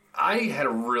 I had a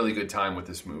really good time with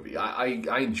this movie.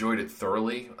 I enjoyed it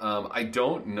thoroughly. I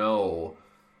don't know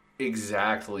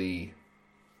exactly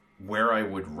where I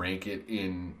would rank it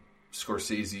in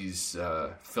Scorsese's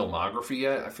filmography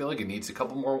yet. I feel like it needs a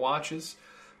couple more watches,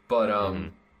 but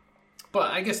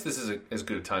I guess this is as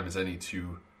good a time as any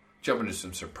to jump into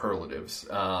some superlatives.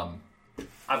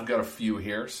 I've got a few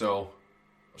here, so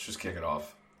let's just kick it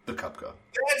off. The Kupka.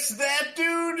 That's that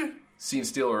dude. Scene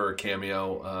stealer or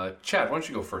cameo. Chad, why don't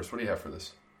you go first? What do you have for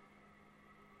this?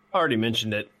 I already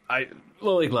mentioned it.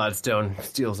 Lily Gladstone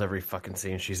steals every fucking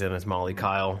scene she's in as Molly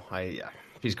Kyle.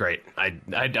 She's great.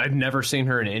 I've never seen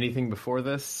her in anything before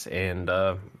this, and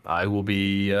I will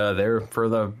be there for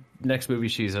the next movie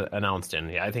she's announced in.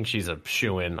 Yeah, I think she's a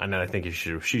shoo-in, and I think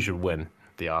she should win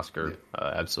the Oscar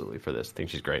absolutely for this. I think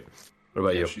she's great. What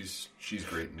about you? She's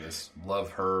great in this.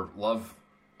 Love her. Love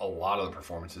a lot of the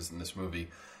performances in this movie.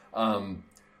 My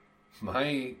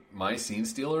scene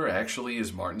stealer actually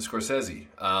is Martin Scorsese.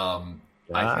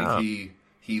 I think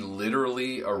he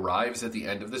literally arrives at the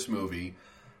end of this movie,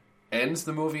 ends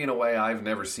the movie in a way I've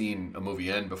never seen a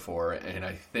movie end before, and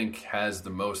I think has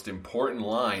the most important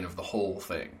line of the whole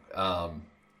thing. I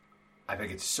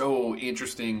think it's so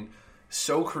interesting,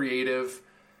 so creative,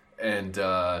 and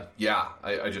I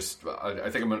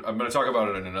think I'm going to talk about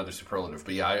it in another superlative.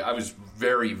 But yeah, I was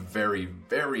very, very,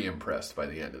 very impressed by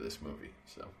the end of this movie.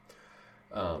 So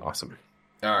awesome.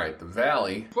 All right, The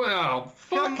Valley. Well,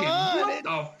 fucking what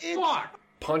the fuck?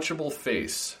 Punchable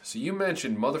face. So you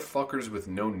mentioned motherfuckers with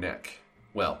no neck.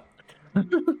 Well,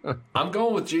 I'm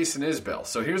going with Jason Isbell.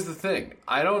 So here's the thing.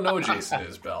 I don't know Jason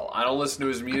Isbell. I don't listen to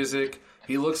his music.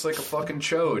 He looks like a fucking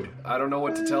chode. I don't know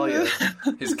what to tell you.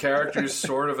 His character's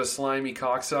sort of a slimy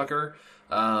cocksucker.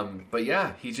 But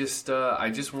yeah, he just, I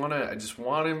don't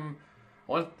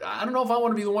know if I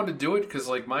want to be the one to do it, because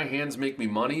like my hands make me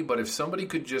money, but if somebody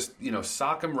could just,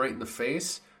 sock him right in the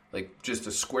face, like just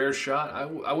a square shot,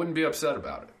 I wouldn't be upset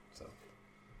about it. So.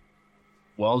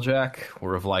 Well, Jack,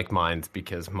 we're of like minds,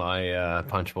 because my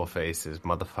punchable face is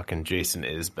motherfucking Jason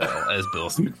Isbell as Bill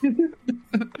Smith.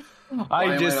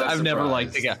 I've never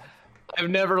liked the guy. I've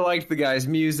never liked the guy's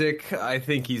music. I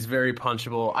think he's very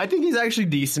punchable. I think he's actually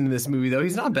decent in this movie, though.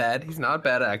 He's not bad. He's not a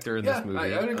bad actor in this movie. I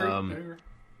agree.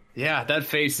 Yeah, that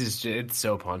face it's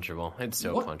so punchable. It's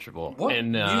so punchable. What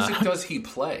music does he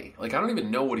play? Like, I don't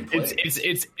even know what he plays.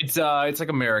 It's like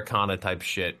Americana type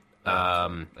shit.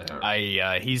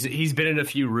 He's been in a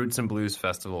few roots and blues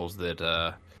festivals that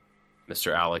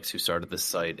Mr. Alex, who started this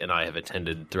site, and I have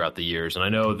attended throughout the years, and I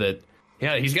know that.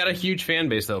 Yeah, he's got a huge fan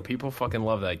base though. People fucking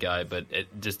love that guy, but it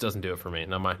just doesn't do it for me.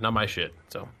 Not my shit.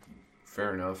 So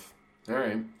fair enough. All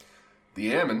right,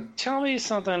 The Ammon. Tell me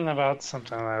something about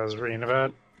something I was reading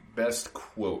about. Best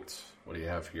quote. What do you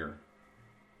have here?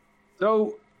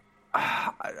 So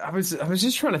I was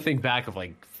just trying to think back of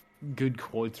like good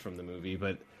quotes from the movie,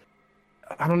 but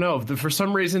I don't know. For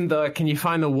some reason, the "Can you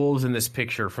find the wolves in this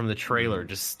picture" from the trailer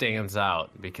just stands out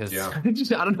because I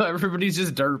don't know. Everybody's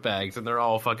just dirtbags and they're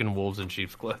all fucking wolves in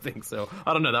sheep's clothing. So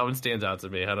I don't know. That one stands out to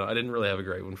me. I didn't really have a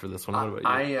great one for this one. What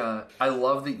about you? I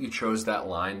love that you chose that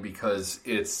line because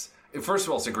first of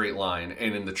all, it's a great line,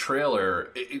 and in the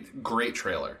trailer, great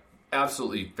trailer,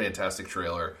 absolutely fantastic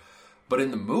trailer. But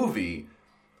in the movie,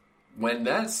 when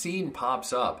that scene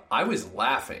pops up, I was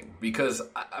laughing because,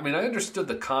 I mean, I understood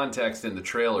the context in the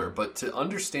trailer, but to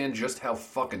understand just how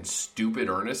fucking stupid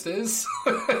Ernest is,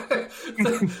 to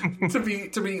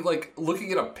be like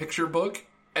looking at a picture book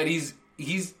and he's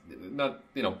not,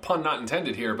 pun not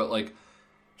intended here, but like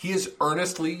he is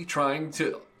earnestly trying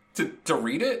to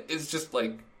read it is just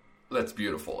like, that's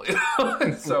beautiful.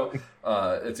 So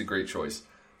it's a great choice.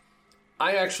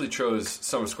 I actually chose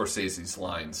some of Scorsese's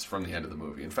lines from the end of the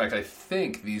movie. In fact, I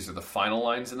think these are the final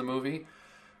lines in the movie.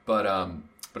 But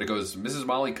it goes, Mrs.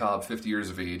 Molly Cobb, 50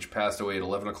 years of age, passed away at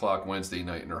 11 o'clock Wednesday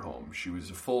night in her home. She was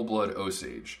a full-blood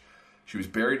Osage. She was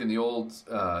buried in the old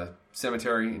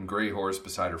cemetery in Grey Horse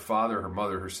beside her father, her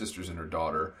mother, her sisters, and her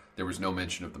daughter. There was no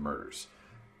mention of the murders.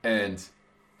 And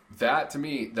that, to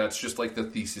me, that's just like the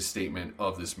thesis statement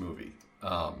of this movie.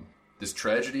 This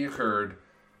tragedy occurred.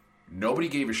 Nobody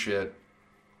gave a shit.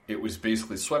 It was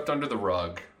basically swept under the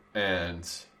rug, and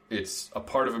it's a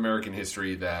part of American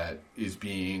history that is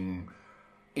being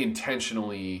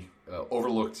intentionally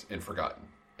overlooked and forgotten.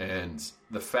 And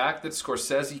the fact that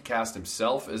Scorsese cast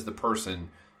himself as the person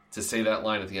to say that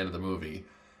line at the end of the movie,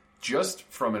 just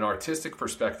from an artistic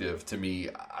perspective, to me,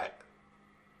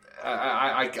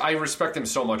 I respect him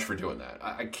so much for doing that.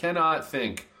 I cannot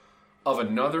think of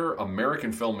another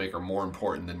American filmmaker more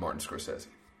important than Martin Scorsese.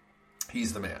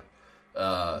 He's the man.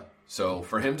 So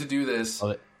for him to do this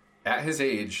at his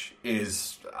age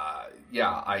is,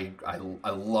 I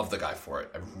love the guy for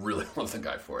it. I really love the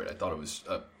guy for it. I thought it was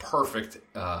a perfect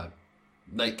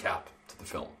nightcap to the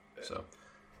film. So,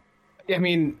 I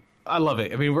mean, I love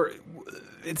it. I mean, we're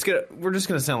just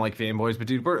gonna sound like fanboys, but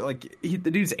dude,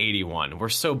 the dude's 81. We're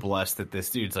so blessed that this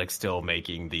dude's like still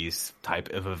making these type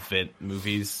of event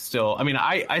movies. Still, I mean,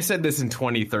 I said this in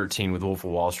 2013 with Wolf of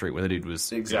Wall Street when the dude was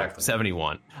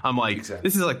 71. I'm like,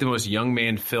 this is like the most young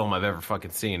man film I've ever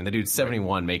fucking seen, and the dude's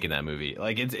 71 making that movie.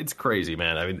 Like, it's crazy,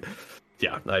 man. I mean,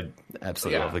 yeah, I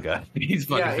absolutely love the guy. He's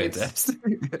fucking fantastic.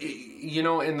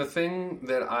 And the thing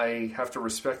that I have to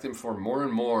respect him for more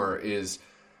and more is.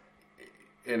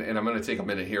 And I'm going to take a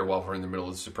minute here while we're in the middle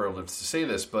of the superlatives to say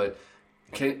this, but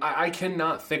I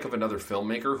cannot think of another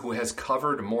filmmaker who has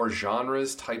covered more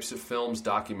genres, types of films,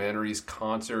 documentaries,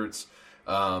 concerts,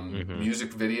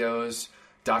 music videos,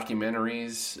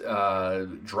 documentaries,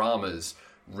 dramas,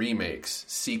 remakes,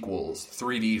 sequels,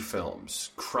 3D films,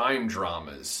 crime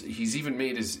dramas. He's even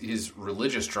made his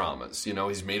religious dramas.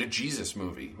 He's made a Jesus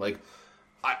movie. Like,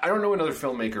 I don't know another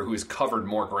filmmaker who has covered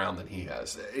more ground than he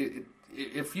has.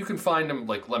 If you can find him,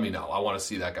 like, let me know. I want to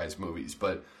see that guy's movies.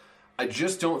 But I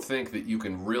just don't think that you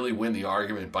can really win the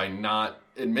argument by not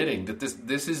admitting that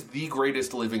this is the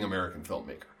greatest living American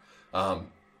filmmaker.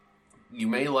 You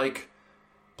may like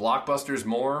blockbusters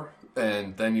more,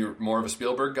 and then you're more of a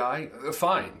Spielberg guy.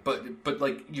 Fine, but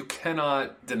like, you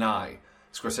cannot deny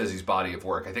Scorsese's body of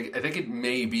work. I think it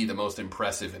may be the most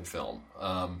impressive in film.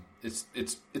 It's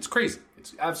crazy.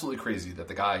 It's absolutely crazy that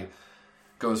the guy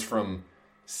goes from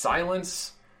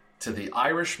Silence to The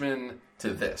Irishman to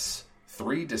this.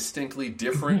 3 distinctly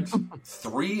different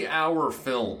 3-hour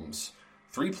films,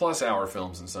 3+ hour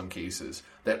films in some cases,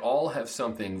 that all have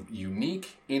something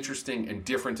unique, interesting, and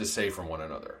different to say from one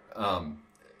another.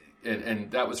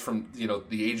 And that was from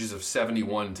the ages of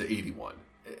 71 to 81.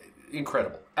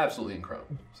 Incredible. Absolutely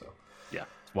incredible. So yeah,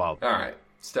 it's wild. All right.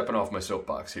 Stepping off my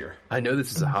soapbox here. I know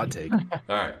this is a hot take. All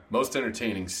right. Most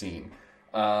entertaining scene.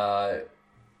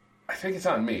 I think it's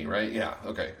on me, right? Yeah,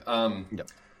 okay. Yep.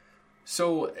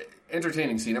 So,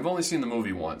 entertaining scene. I've only seen the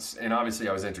movie once, and obviously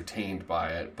I was entertained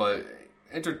by it, but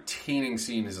entertaining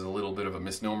scene is a little bit of a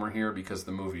misnomer here because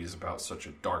the movie is about such a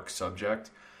dark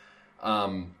subject.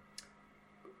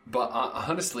 But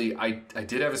honestly, I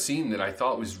did have a scene that I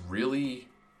thought was really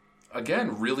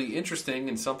interesting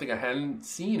and something I hadn't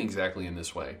seen exactly in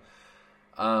this way.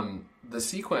 The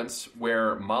sequence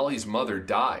where Molly's mother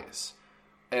dies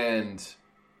and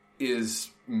is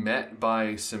met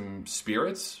by some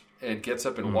spirits and gets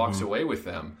up and walks away with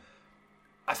them.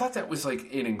 I thought that was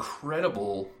like an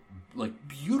incredible, like,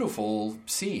 beautiful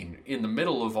scene in the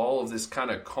middle of all of this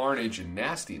kind of carnage and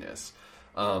nastiness.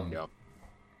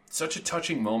 Such a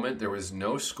touching moment. There was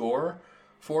no score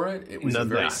for it. It was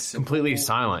completely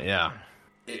silent. Yeah.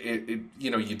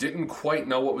 you didn't quite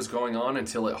know what was going on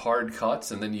until it hard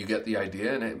cuts, and then you get the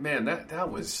idea. And that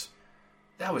was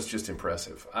just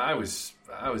impressive. I was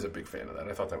a big fan of that.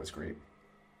 I thought that was great.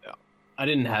 I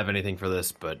didn't have anything for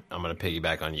this, but I'm going to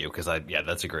piggyback on you because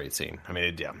that's a great scene. I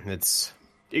mean, it's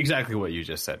exactly what you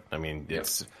just said. I mean,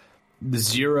 it's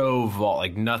zero vault,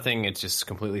 like nothing. It's just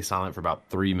completely silent for about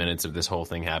 3 minutes of this whole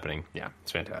thing happening. Yeah,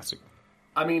 it's fantastic.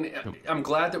 I mean, I'm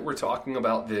glad that we're talking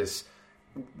about this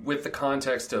with the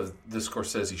context of the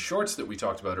Scorsese shorts that we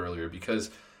talked about earlier,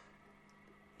 because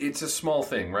it's a small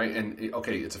thing, right? And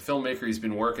okay, it's a filmmaker. He's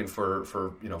been working for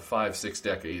 5-6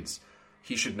 decades.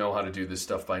 He should know how to do this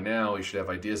stuff by now. He should have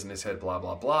ideas in his head, blah,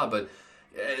 blah, blah. But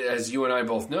as you and I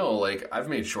both know, like, I've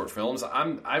made short films.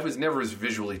 I was never as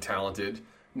visually talented,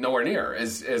 nowhere near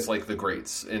as like the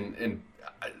greats. And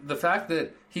the fact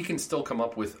that he can still come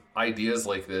up with ideas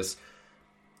like this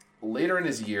later in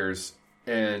his years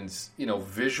and,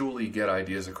 visually get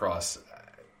ideas across,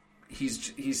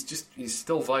 he's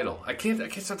still vital. I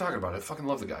can't stop talking about it. I fucking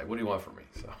love the guy. What do you want from me?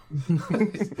 So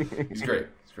he's great.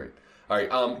 He's great. All right,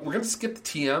 we're going to skip the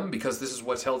TM because this is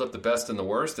what's held up the best and the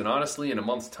worst. And honestly, in a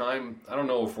month's time, I don't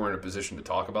know if we're in a position to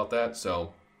talk about that.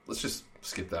 So let's just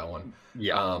skip that one.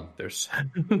 Yeah, there's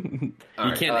you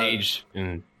can't age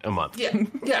in a month.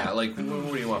 Yeah. Like,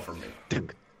 what do you want from me?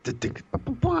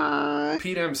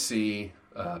 Pete MC,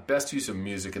 best use of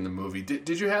music in the movie.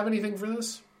 Did you have anything for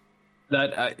this?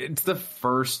 That it's the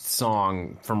first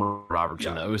song from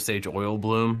Robertson, the Osage Oil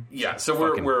Bloom. Yeah, so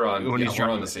we're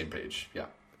on the same page. Yeah.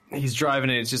 He's driving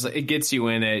it. It's just like, it gets you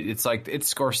in it. It's like,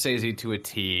 it's Scorsese to a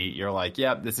T. You're like,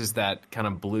 yep, this is that kind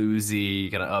of bluesy,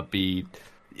 kind of upbeat.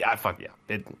 Yeah, fuck yeah.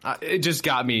 It just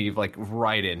got me like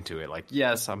right into it. Like,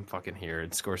 yes, I'm fucking here.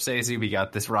 It's Scorsese. We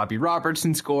got this Robbie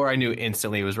Robertson score. I knew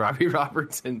instantly it was Robbie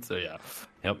Robertson. So yeah.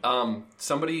 Yep.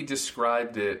 Somebody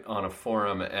described it on a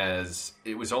forum as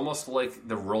it was almost like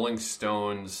the Rolling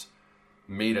Stones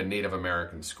made a Native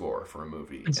American score for a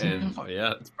movie, and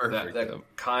it's perfect. That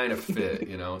kind of fit,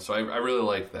 So I really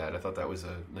liked that. I thought that was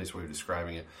a nice way of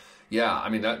describing it. Yeah, I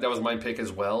mean that was my pick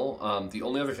as well. The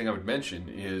only other thing I would mention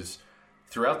is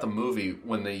throughout the movie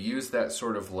when they use that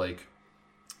sort of like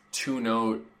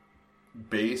 2-note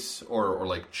bass or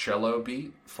like cello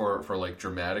beat for like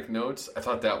dramatic notes, I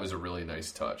thought that was a really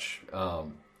nice touch. But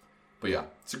yeah,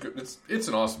 it's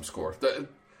an awesome score.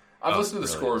 I've listened to the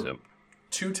score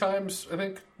 2 times, I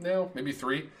think now, maybe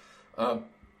 3.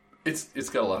 It's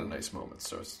got a lot of nice moments,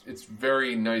 so it's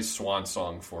very nice swan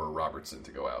song for Robertson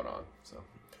to go out on. So,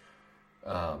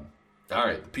 all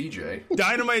right, the PJ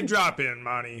dynamite drop in,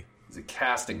 Monty. It's a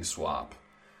casting swap.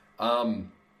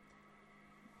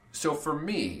 So for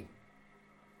me,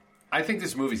 I think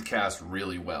this movie's cast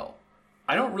really well.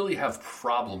 I don't really have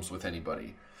problems with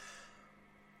anybody.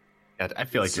 I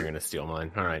feel like you're going to steal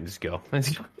mine. All right, just go.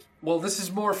 Well, this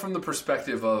is more from the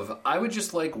perspective of I would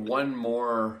just like one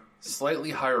more slightly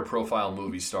higher profile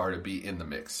movie star to be in the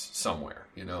mix somewhere,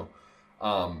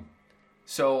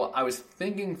 So I was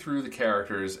thinking through the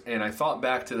characters, and I thought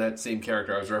back to that same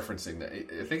character I was referencing.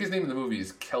 I think his name in the movie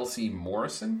is Kelsey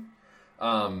Morrison.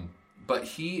 But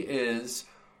he is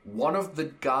one of the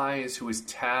guys who is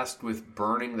tasked with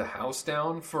burning the house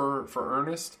down for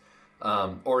Ernest.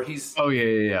 Or he's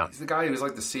he's the guy who's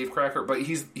like the safecracker, but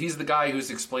he's the guy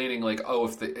who's explaining like,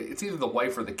 it's either the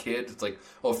wife or the kid. It's like,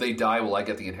 if they die, will I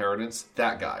get the inheritance?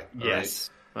 That guy. Yes.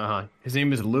 Right? His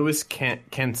name is Louis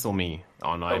Cancelme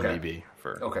on IMDb.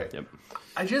 Okay. Yep.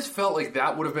 I just felt like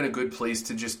that would have been a good place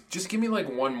to just give me like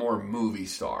one more movie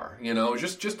star,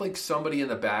 just like somebody in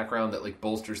the background that like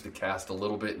bolsters the cast a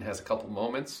little bit and has a couple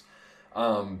moments.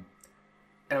 And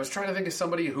I was trying to think of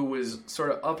somebody who was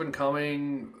sort of up and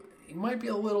coming. He might be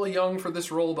a little young for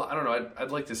this role, but I don't know.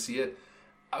 I'd like to see it.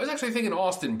 I was actually thinking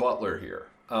Austin Butler here.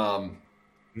 I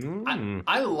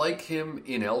like him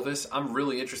in Elvis. I'm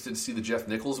really interested to see the Jeff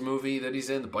Nichols movie that he's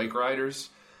in, The Bike Riders.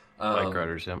 Bike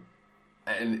Riders, yeah.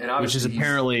 And obviously which is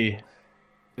apparently...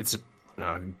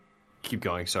 keep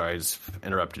going. Sorry, I just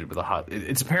interrupted with a hot...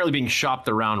 It's apparently being shopped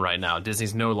around right now.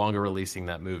 Disney's no longer releasing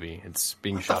that movie. It's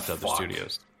being shopped at the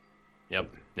studios. Yep.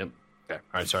 Okay.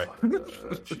 All right, sorry.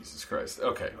 Jesus Christ.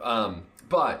 Okay.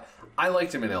 But I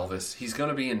liked him in Elvis. He's going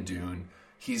to be in Dune.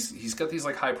 He's got these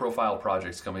like high profile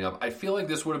projects coming up. I feel like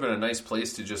this would have been a nice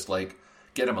place to just like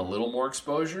get him a little more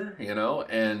exposure,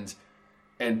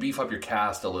 and beef up your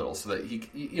cast a little so that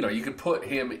you could put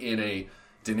him in a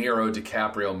De Niro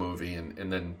DiCaprio movie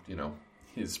and then,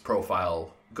 his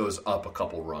profile goes up a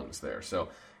couple rungs there. So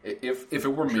if it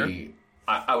were me,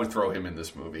 I would throw him in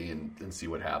this movie and see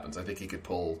what happens. I think he could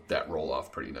pull that role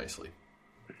off pretty nicely.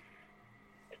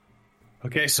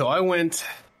 Okay, so I went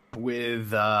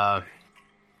with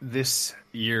this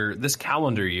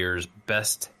calendar year's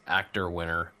Best Actor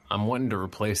winner. I'm wanting to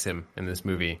replace him in this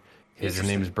movie. His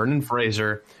name is Brendan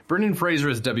Fraser. Brendan Fraser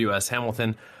is W.S.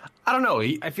 Hamilton. I don't know.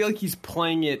 I feel like he's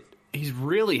playing it. He's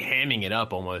really hamming it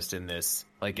up almost in this.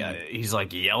 Like he's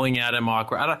like yelling at him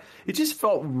awkward. It just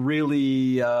felt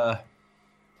really. I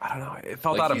don't know. It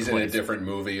felt like out of place. He's in a different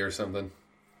movie or something.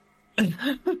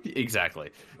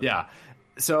 Exactly. Yeah.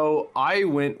 So I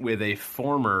went with a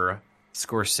former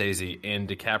Scorsese and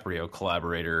DiCaprio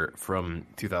collaborator from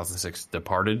 2006,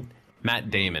 Departed, Matt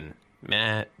Damon.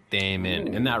 Ooh.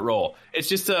 In that role. It's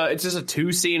just a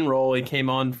 2-scene role. He came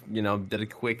on, did a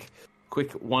quick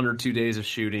 1 or 2 days of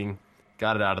shooting,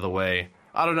 got it out of the way.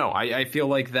 I don't know. I feel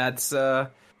like that's a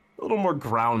little more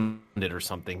grounded or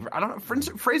something. I don't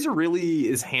know. Fraser really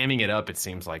is hamming it up, it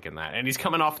seems like, in that. And he's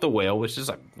coming off The Whale, which is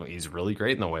he's really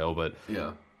great in The Whale, but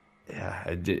yeah,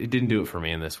 it didn't do it for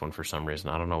me in this one for some reason.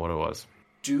 I don't know what it was.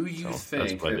 Do you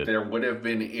think that there would have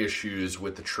been issues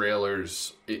with the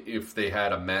trailers if they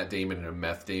had a Matt Damon and a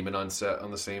Meth Damon on set on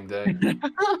the same day?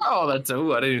 I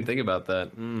didn't even think about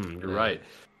that. You're right.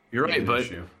 You're right, but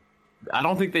issue. I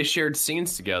don't think they shared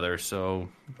scenes together, so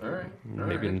all right.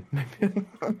 Maybe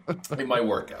it might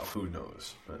work out. Who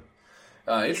knows? But,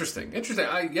 interesting.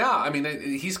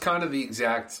 He's kind of the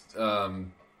exact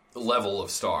level of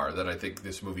star that I think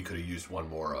this movie could have used one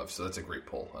more of. So that's a great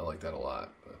pull. I like that a lot.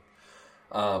 But,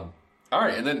 all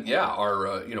right, and then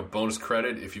our bonus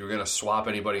credit if you were going to swap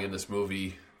anybody in this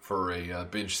movie for a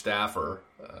binge staffer.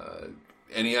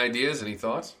 Any ideas? Any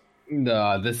thoughts? No,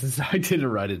 I didn't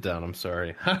write it down. I'm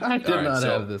sorry. I did not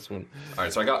have this one. All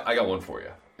right, so I got one for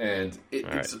you, and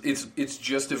it's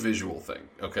just a visual thing,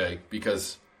 okay?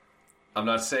 Because I'm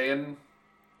not saying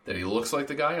that he looks like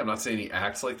the guy. I'm not saying he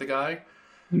acts like the guy.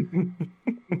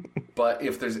 But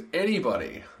if there's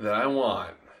anybody that I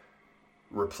want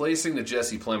replacing the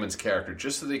Jesse Plemons character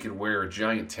just so they could wear a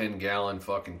giant 10-gallon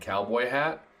fucking cowboy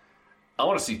hat, I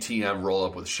want to see TM roll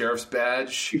up with a sheriff's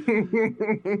badge,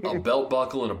 a belt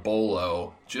buckle, and a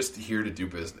bolo, just here to do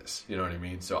business. You know what I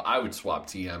mean? So I would swap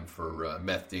TM for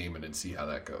Meth Damon and see how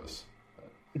that goes.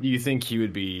 Do you think he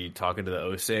would be talking to the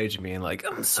Osage and being like,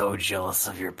 "I'm so jealous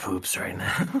of your poops right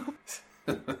now"?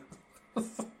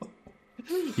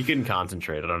 He couldn't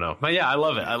concentrate. I don't know, but yeah, I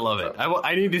love it.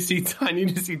 I need to see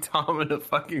Tom in a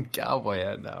fucking cowboy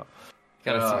hat now.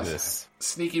 Gotta see this.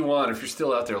 Sneaky Juan, if you're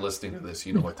still out there listening to this,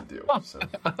 you know what to do. So.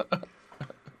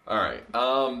 All right.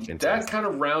 That kind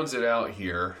of rounds it out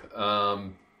here.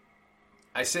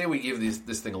 I say we give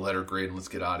this thing a letter grade and let's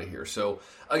get out of here. So,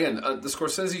 again, the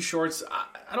Scorsese shorts,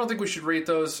 I don't think we should rate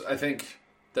those. I think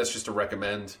that's just a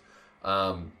recommend.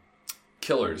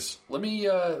 Killers. Let me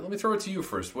throw it to you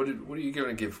first. What are you going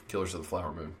to give Killers of the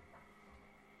Flower Moon?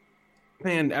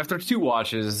 Man, after 2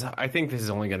 watches, I think this is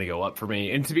only going to go up for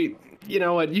me. And to be, you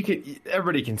know what,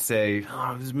 everybody can say,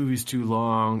 "Oh, this movie's too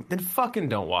long." Then fucking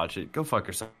don't watch it. Go fuck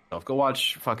yourself. Go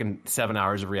watch fucking 7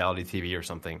 hours of reality TV or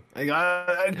something.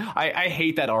 I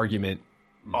hate that argument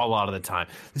a lot of the time.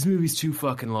 This movie's too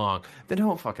fucking long. Then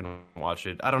don't fucking watch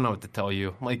it. I don't know what to tell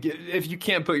you. Like, if you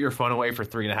can't put your phone away for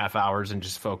 3.5 hours and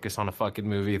just focus on a fucking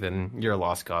movie, then you're a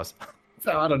lost cause.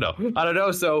 So I don't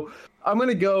know. So I'm going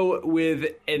to go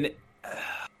with an...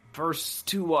 First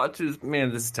 2 watches,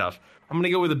 man, this is tough. I'm going to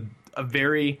go with a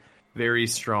very, very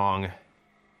strong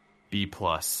B+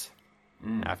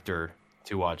 after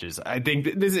 2 watches. I think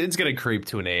it's going to creep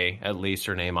to an A at least,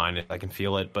 or an A-. I can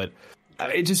feel it, but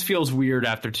it just feels weird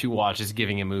after 2 watches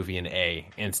giving a movie an A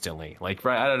instantly. Like,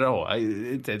 right, I don't know.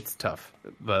 It's tough,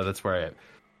 but that's where I am.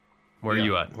 Where are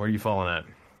you at? Where are you falling at?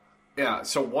 Yeah,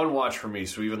 so 1 watch for me,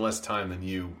 so even less time than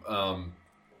you.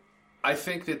 I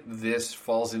think that this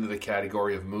falls into the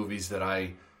category of movies that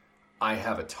I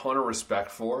have a ton of respect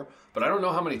for, but I don't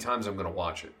know how many times I'm going to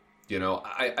watch it. You know,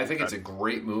 I think it's a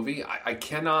great movie. I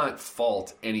cannot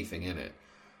fault anything in it.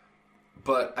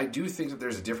 But I do think that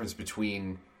there's a difference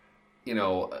between, you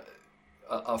know,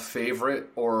 a favorite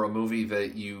or a movie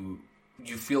that you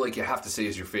feel like you have to say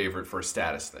is your favorite for a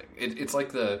status thing. It's like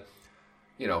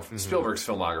Spielberg's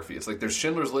filmography. It's like there's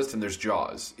Schindler's List and there's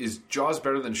Jaws. Is Jaws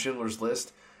better than Schindler's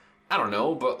List? I don't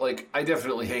know, but like I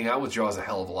definitely hang out with Jaws a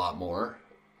hell of a lot more.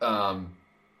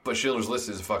 But Schindler's List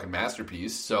is a fucking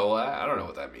masterpiece, so I don't know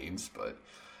what that means. But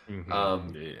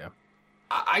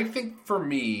I think for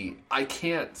me, I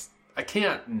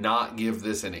can't not give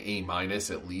this an A-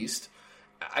 at least.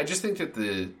 I just think that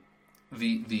the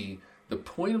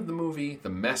point of the movie, the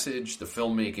message, the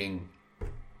filmmaking,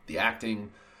 the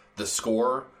acting, the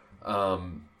score,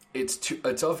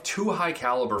 it's of too high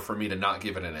caliber for me to not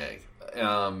give it an A.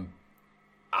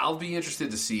 I'll be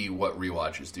interested to see what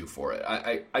rewatches do for it.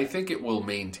 I think it will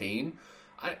maintain.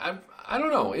 I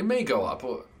don't know. It may go up.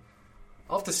 I'll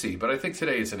have to see. But I think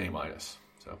today it's an A-.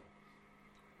 So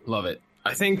Love it.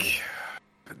 I think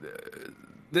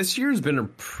this year's been a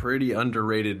pretty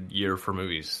underrated year for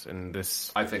movies, and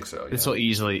I think so. Yeah. This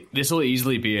will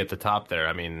easily be at the top there.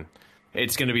 I mean,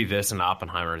 it's going to be this and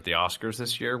Oppenheimer at the Oscars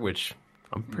this year, which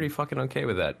I'm pretty fucking okay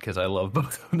with that because I love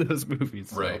both of those movies.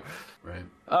 So.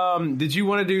 Right. Did you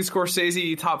want to do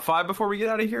Scorsese top 5 before we get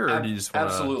out of here, or do you just want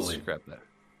absolutely to scrap that?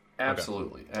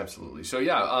 Absolutely. So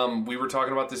yeah, we were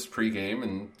talking about this pregame,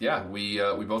 and yeah, we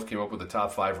both came up with a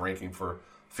top 5 ranking for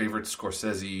favorite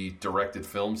Scorsese directed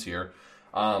films here.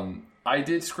 I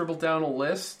did scribble down a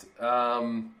list.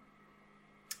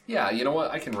 Yeah, you know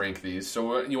what? I can rank these.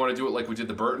 So you want to do it like we did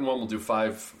the Burton one? We'll do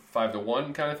 5 to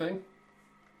 1 kind of thing.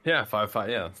 Yeah, 5.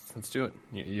 Yeah, let's do it.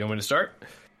 You want me to start?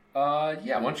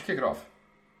 Yeah. Why don't you kick it off?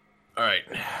 All right,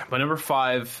 my number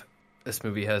 5. This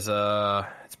movie has it's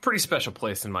a pretty special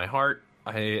place in my heart.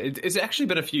 It's actually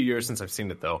been a few years since I've seen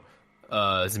it though.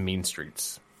 It's Mean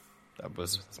Streets.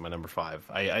 That's my number 5.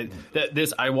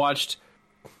 I watched.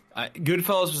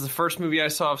 Goodfellas was the first movie I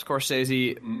saw of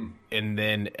Scorsese, and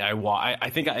then I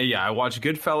watched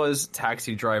Goodfellas,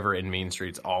 Taxi Driver, and Mean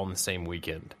Streets all in the same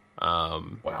weekend.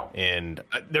 Wow! And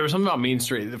there was something about Mean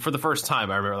Street for the first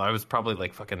time. I remember I was probably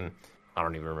like fucking. I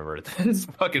don't even remember at this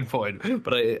fucking point,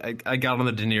 but I got on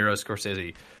the De Niro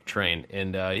Scorsese train,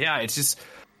 and it's just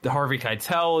the Harvey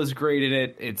Keitel is great in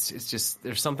it. It's just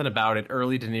there's something about it.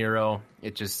 Early De Niro,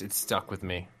 it stuck with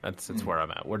me. That's where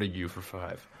I'm at. What are you for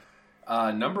 5?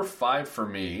 Number 5 for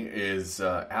me is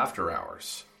After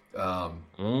Hours.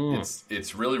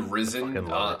 It's really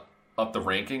risen up the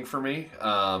ranking for me.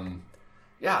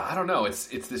 I don't know. It's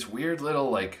this weird little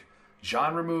like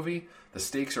genre movie. The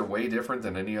stakes are way different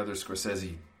than any other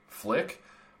Scorsese flick.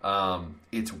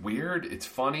 It's weird. It's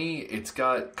funny. It's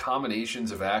got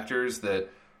combinations of actors that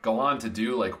go on to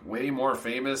do like way more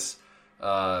famous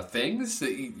things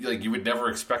that you would never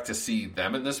expect to see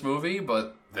them in this movie,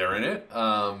 but they're in it.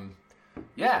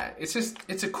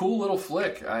 It's a cool little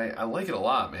flick. I like it a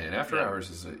lot, man. After Hours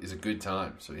is a good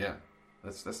time. So yeah,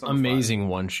 that's number amazing 5.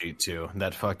 one sheet too.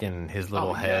 That fucking his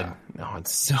little head. Oh,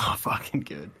 it's so fucking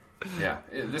good. Yeah,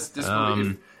 this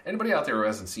movie. If anybody out there who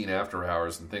hasn't seen After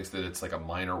Hours and thinks that it's like a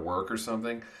minor work or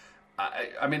something,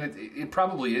 I mean, it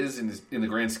probably is in the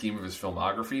grand scheme of his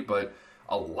filmography. But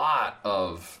a lot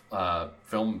of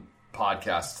film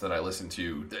podcasts that I listen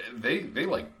to, they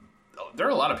like. There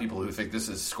are a lot of people who think this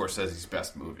is Scorsese's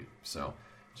best movie. So,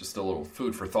 just a little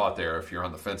food for thought there. If you're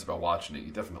on the fence about watching it,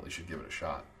 you definitely should give it a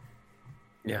shot.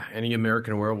 Yeah, Any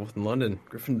American Werewolf in London,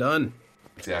 Griffin Dunn.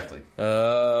 Exactly.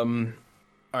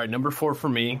 All right, number 4 for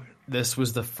me. This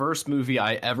was the first movie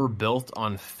I ever built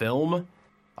on film.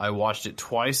 I watched it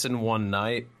twice in one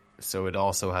night, so it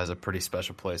also has a pretty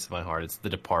special place in my heart. It's The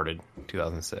Departed,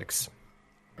 2006.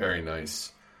 Very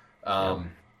nice.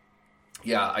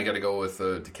 Yeah, I got to go with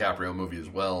the DiCaprio movie as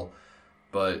well,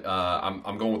 but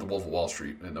I'm going with The Wolf of Wall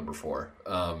Street at number 4.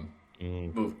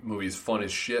 Movie is fun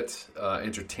as shit,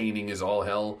 entertaining as all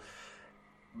hell.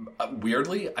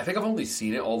 Weirdly, I think I've only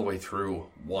seen it all the way through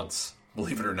once.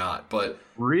 Believe it or not, but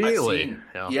really,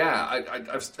 I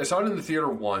saw it in the theater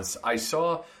once. I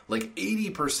saw like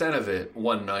 80% of it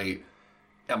one night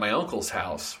at my uncle's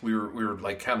house. We were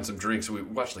like having some drinks, and we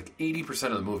watched like 80%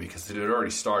 of the movie because it had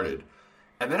already started.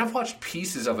 And then I've watched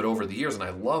pieces of it over the years, and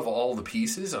I love all the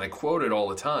pieces, and I quote it all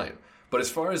the time. But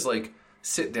as far as like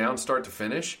sit down, start to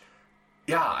finish,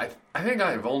 I think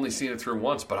I've only seen it through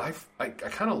once, but I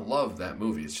kind of love that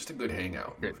movie. It's just a good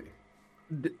hangout movie.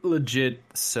 Legit,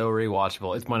 so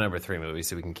rewatchable. It's my number 3 movie,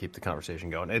 so we can keep the conversation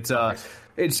going. It's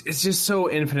just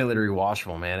so infinitely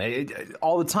rewatchable, man.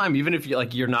 All the time, even if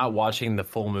you're not watching the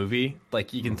full movie,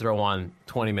 like you can throw on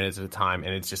 20 minutes at a time,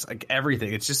 and it's just like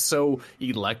everything. It's just so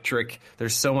electric.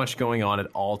 There's so much going on at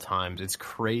all times. It's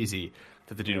crazy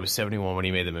that the dude was 71 when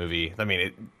he made the movie. I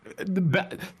mean,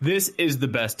 this is the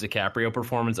best DiCaprio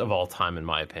performance of all time, in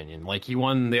my opinion. Like, he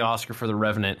won the Oscar for The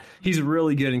Revenant. He's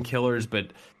really good in Killers, but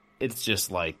it's just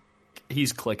like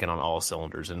he's clicking on all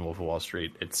cylinders in Wolf of Wall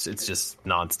Street. It's just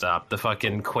nonstop. The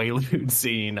fucking Quaalude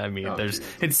scene. I mean,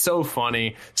 it's so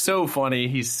funny, so funny.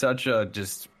 He's such a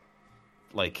just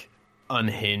like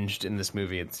unhinged in this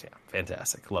movie. It's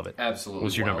fantastic. Love it. Absolutely.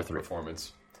 What's your number 3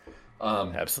 performance?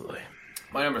 Absolutely.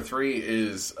 My number 3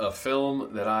 is a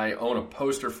film that I own a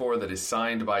poster for that is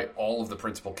signed by all of the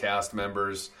principal cast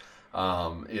members.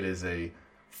 It is a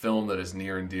film that is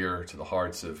near and dear to the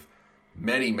hearts of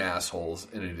many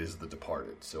massholes, and it is The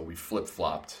Departed. So we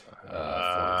flip-flopped 4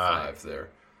 and 5 there.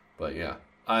 But yeah,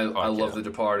 I love The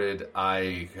Departed.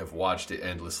 I have watched it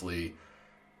endlessly.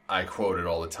 I quote it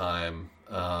all the time.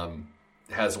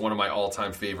 has one of my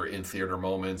all-time favorite in-theater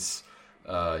moments.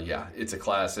 It's a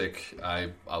classic. I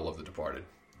love The Departed.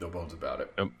 No bones about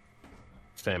it. Yep.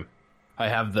 Same. I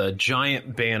have the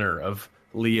giant banner of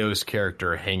Leo's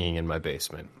character hanging in my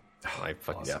basement.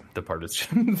 Awesome. Departed's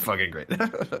fucking great.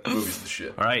 Movie's the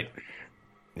shit. All right.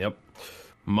 Yep.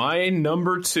 My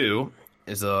number 2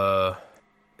 is was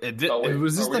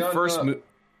this the first?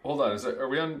 Hold on. Are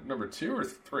we on number 2 or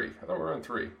 3? I thought we were on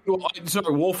 3. Well,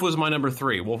 sorry, Wolf was my number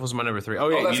 3. Oh, yeah,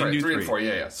 that's you right. didn't do 3 and 4.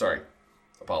 Yeah. Sorry.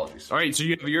 Apologies. All right, so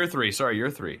you have your 3. Sorry, your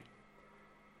 3.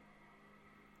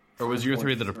 Or was your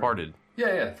 3 The Departed?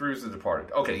 Yeah. 3 was The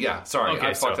Departed. Okay, yeah. Sorry, Okay,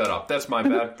 I fucked that up. That's my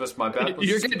bad.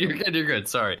 You're good.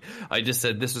 Sorry. I just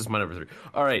said this was my number 3.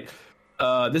 All right.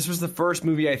 This was the first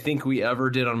movie I think we ever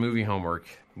did on Movie Homework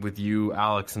with you,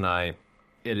 Alex, and I.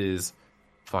 It is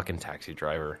fucking Taxi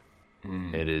Driver.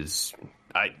 It is...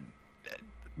 I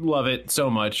love it so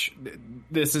much.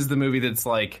 This is the movie that's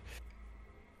like...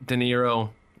 De Niro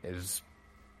is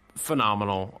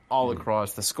phenomenal all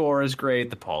across. The score is great.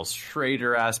 The Paul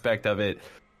Schrader aspect of it.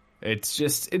 It's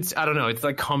I don't know. It's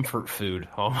like comfort food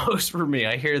almost for me.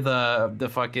 I hear the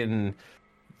fucking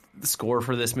score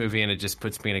for this movie and it just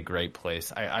puts me in a great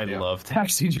place. I love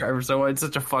Taxi Driver so much. It's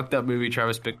such a fucked up movie.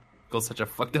 Travis Bickle's such a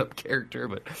fucked up character,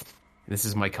 but this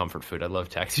is my comfort food. I love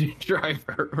Taxi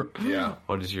Driver. Yeah.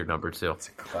 What is your number 2? It's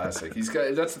a classic.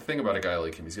 That's the thing about a guy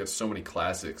like him. He's got so many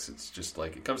classics. It's just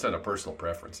like it comes down to personal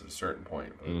preference at a certain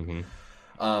point.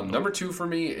 Number 2 for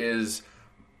me is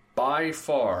by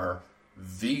far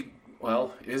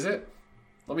is it?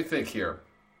 Let me think here.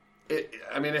 It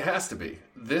has to be.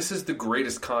 This is the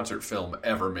greatest concert film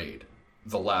ever made.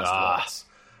 The Last Waltz.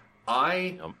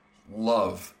 I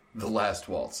love The Last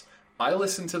Waltz. I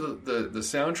listen to the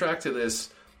soundtrack to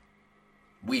this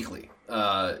weekly.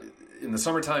 In the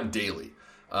summertime, daily.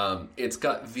 It's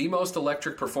got the most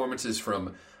electric performances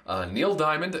from Neil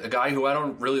Diamond, a guy who I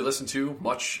don't really listen to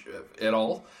much at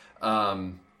all.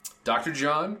 Dr.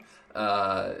 John.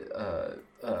 Oh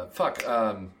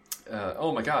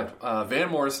my God. Van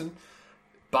Morrison.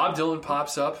 Bob Dylan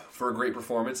pops up for a great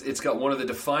performance. It's got one of the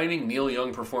defining Neil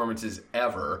Young performances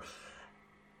ever.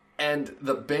 And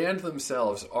the band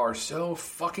themselves are so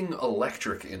fucking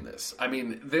electric in this. I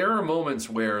mean, there are moments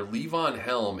where Levon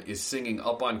Helm is singing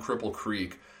Up on Cripple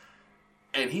Creek,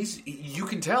 and you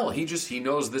can tell he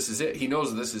knows this is it. He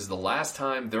knows this is the last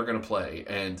time they're going to play,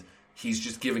 and he's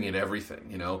just giving it everything,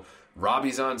 you know.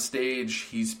 Robbie's on stage,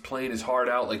 he's playing his heart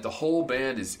out. Like, the whole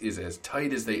band is as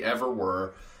tight as they ever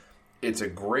were. It's a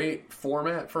great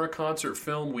format for a concert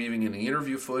film, weaving in the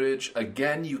interview footage.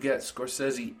 Again, you get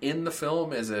Scorsese in the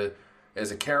film as a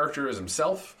character, as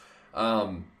himself.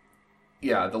 The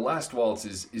Last Waltz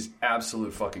is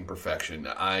absolute fucking perfection.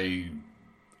 I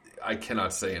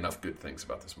cannot say enough good things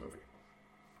about this movie.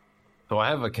 So I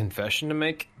have a confession to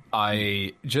make.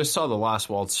 I just saw The Last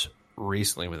Waltz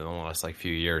recently, within the last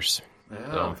few years.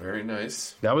 Oh, very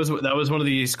nice. That was one of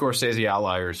the Scorsese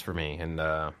outliers for me, and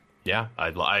I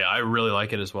really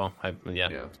like it as well.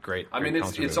 It's great. I mean,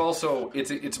 it's also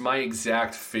it's my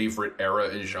exact favorite era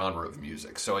and genre of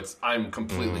music, so I'm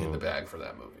completely in the bag for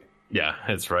that movie. Yeah,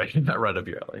 it's right. Right up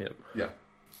your alley. Yeah,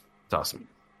 it's awesome.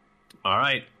 All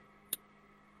right,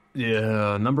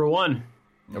 yeah, number 1.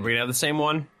 Are we gonna have the same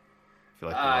one?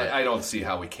 I don't see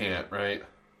how we can't. Right?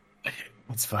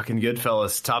 It's fucking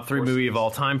Goodfellas. Top 3 movie of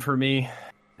all time for me.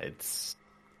 It's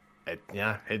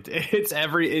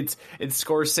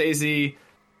Scorsese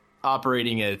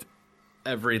operating at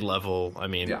every level. I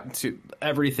mean, to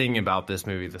everything about this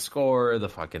movie, the score, the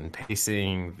fucking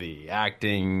pacing, the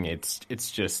acting, it's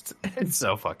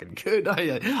so fucking good.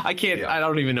 I can't, I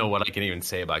don't even know what I can even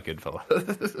say about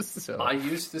Goodfellas. So, I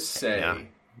used to say,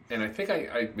 and I think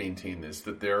I maintain this,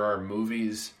 that there are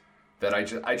movies that I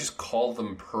just call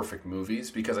them perfect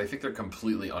movies because I think they're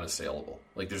completely unassailable.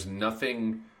 Like, there's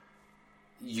nothing...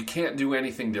 You can't do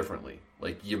anything differently.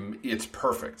 It's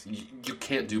perfect. You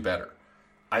can't do better.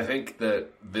 I think that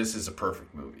this is a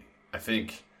perfect movie. I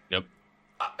think... Yep.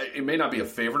 It may not be a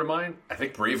favorite of mine. I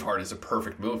think Braveheart is a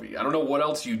perfect movie. I don't know what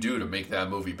else you do to make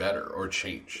that movie better or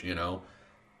change, you know?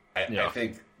 I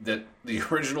think that the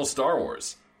original Star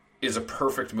Wars is a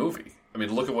perfect movie. I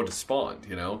mean, look at what it spawned,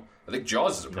 you know? I think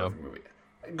Jaws is a perfect movie.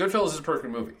 Goodfellas is a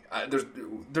perfect movie.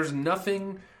 There's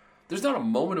nothing... There's not a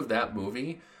moment of that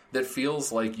movie that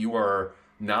feels like you are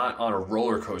not on a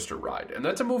roller coaster ride. And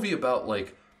that's a movie about,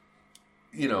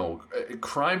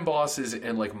 crime bosses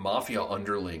and, mafia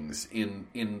underlings in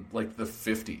the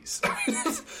 50s.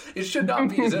 It should not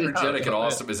be as energetic and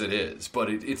awesome as it is, but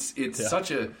it's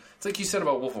such a... It's like you said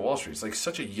about Wolf of Wall Street. It's like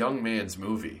such a young man's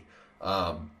movie.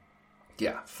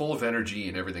 Yeah, full of energy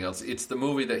and everything else. It's the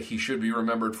movie that he should be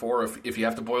remembered for. If you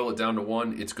have to boil it down to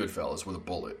one, it's Goodfellas with a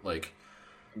bullet. Like,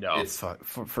 No, it's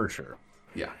for sure.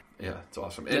 yeah, it's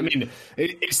awesome. I mean,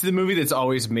 it's the movie that's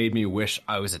always made me wish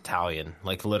I was Italian.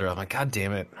 Like, literally, I'm like, God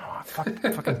damn it. Oh,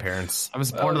 fucking parents. I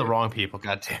was born to the wrong people.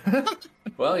 God damn it.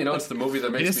 Well, it's the movie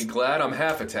that makes me glad I'm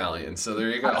half Italian. So there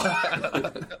you go.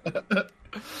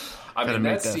 I mean,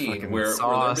 that scene where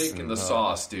they're making the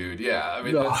sauce, dude. Yeah, I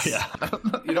mean,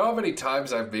 you know how many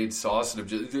times I've made sauce and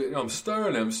I'm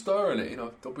stirring it.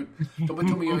 Don't put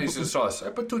too many onions in the sauce. I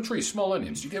put 2 or 3 small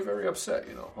onions. You get very upset.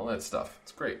 All that stuff.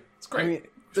 It's great. It's great. I mean,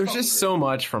 there's just so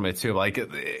much from it too. Like,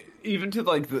 even to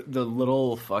like the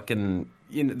little fucking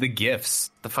the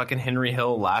gifs, the fucking Henry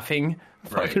Hill laughing,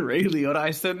 fucking Ray Liotta.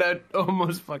 I said that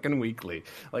almost fucking weekly.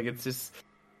 Like, it's just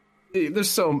there's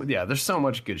so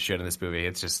much good shit in this movie.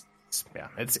 It's just. Yeah,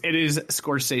 it is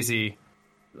Scorsese,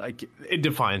 like, it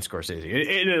defines Scorsese,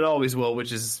 and it always will,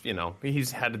 which is,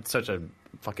 he's had such a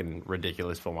fucking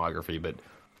ridiculous filmography, but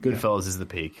Goodfellas is the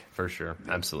peak, for sure,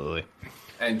 absolutely.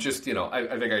 And just,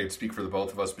 I think I could speak for the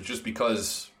both of us, but just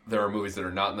because there are movies that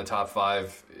are not in the top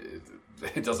 5,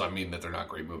 it does not mean that they're not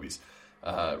great movies.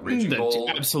 Raging Bull...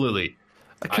 Absolutely.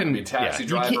 Taxi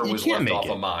Driver was left off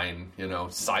of mine,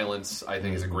 Silence, I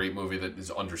think, is a great movie that is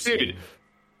underseen. Dude.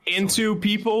 And to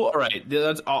people, all right,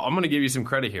 I'm going to give you some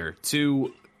credit here.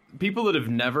 To people that have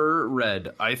never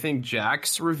read, I think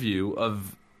Jack's review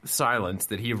of Silence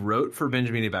that he wrote for Binge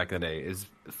Media back in the day is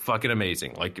fucking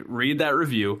amazing. Like, read that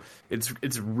review.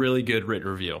 It's really good written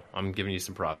review. I'm giving you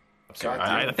some props.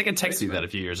 I think I texted you that a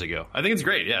few years ago. I think it's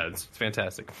great. Yeah, it's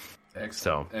fantastic.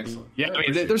 Excellent. Yeah, I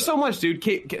mean, there's so much, dude.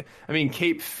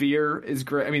 Cape Fear is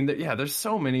great. I mean, there's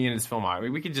so many in his film. I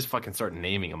mean, we could just fucking start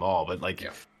naming them all, but like...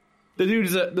 Yeah. The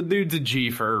dude's a G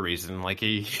for a reason. Like,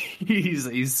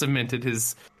 he's cemented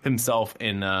himself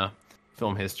in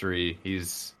film history.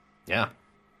 He's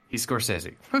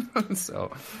Scorsese.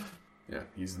 So yeah,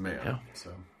 he's the man. Yeah.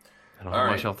 So I don't have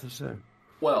much else to say.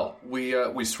 Well,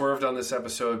 we swerved on this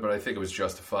episode, but I think it was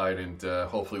justified, and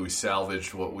hopefully we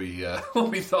salvaged what we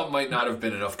thought might not have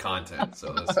been enough content.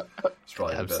 So that's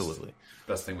probably the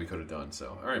best thing we could have done.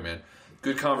 So all right, man,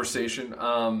 good conversation.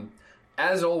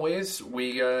 As always,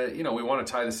 we want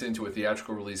to tie this into a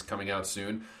theatrical release coming out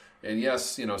soon. And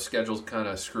yes, schedules kind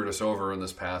of screwed us over in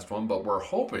this past one, but we're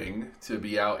hoping to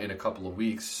be out in a couple of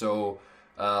weeks. So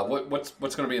what's going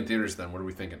to be in theaters then? What are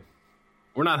we thinking?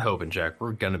 We're not hoping, Jack.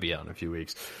 We're going to be out in a few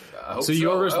weeks. So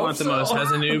Yorgos Lanthimos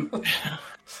has a new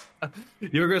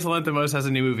Yorgos Lanthimos has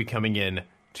a new movie coming in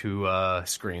to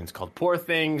screens called Poor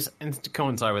Things. And to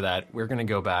coincide with that, we're going to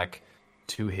go back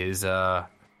to his...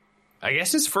 I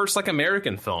guess his first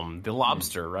American film, The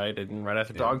Lobster, right? And right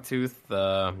after Dogtooth.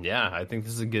 I think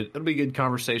this is it'll be a good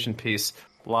conversation piece.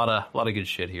 A lot of good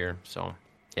shit here. So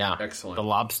yeah. Excellent. The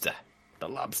Lobster. All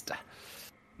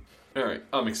right.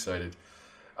 I'm excited.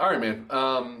 All right, man.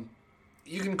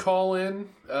 You can call in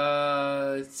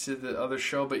to the other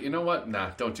show, but you know what? Nah,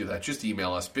 don't do that. Just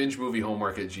email us,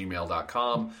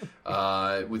 bingemoviehomework@gmail.com,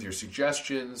 with your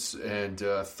suggestions and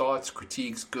thoughts,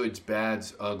 critiques, goods,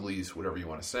 bads, uglies, whatever you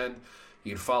want to send.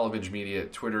 You can follow Binge Media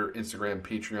at Twitter, Instagram,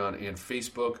 Patreon, and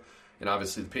Facebook. And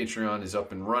obviously the Patreon is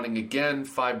up and running again.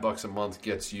 $5 a month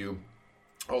gets you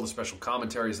all the special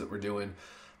commentaries that we're doing.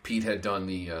 Pete had done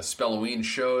the Spelloween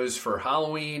shows for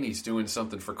Halloween. He's doing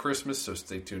something for Christmas, so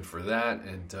stay tuned for that.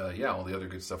 And, all the other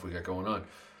good stuff we got going on.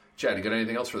 Chad, you got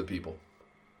anything else for the people?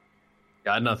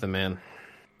 Got nothing, man.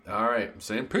 All right. I'm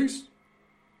saying peace.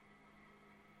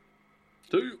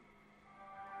 See you.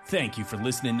 Thank you for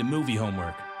listening to Movie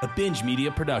Homework, a Binge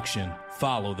Media production.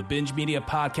 Follow the Binge Media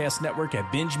Podcast Network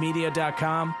at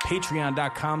bingemedia.com,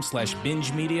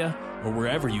 patreon.com/binge media, or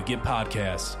wherever you get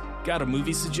podcasts. Got a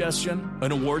movie suggestion?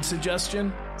 An award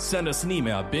suggestion? Send us an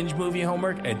email at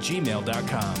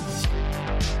bingemoviehomework@gmail.com.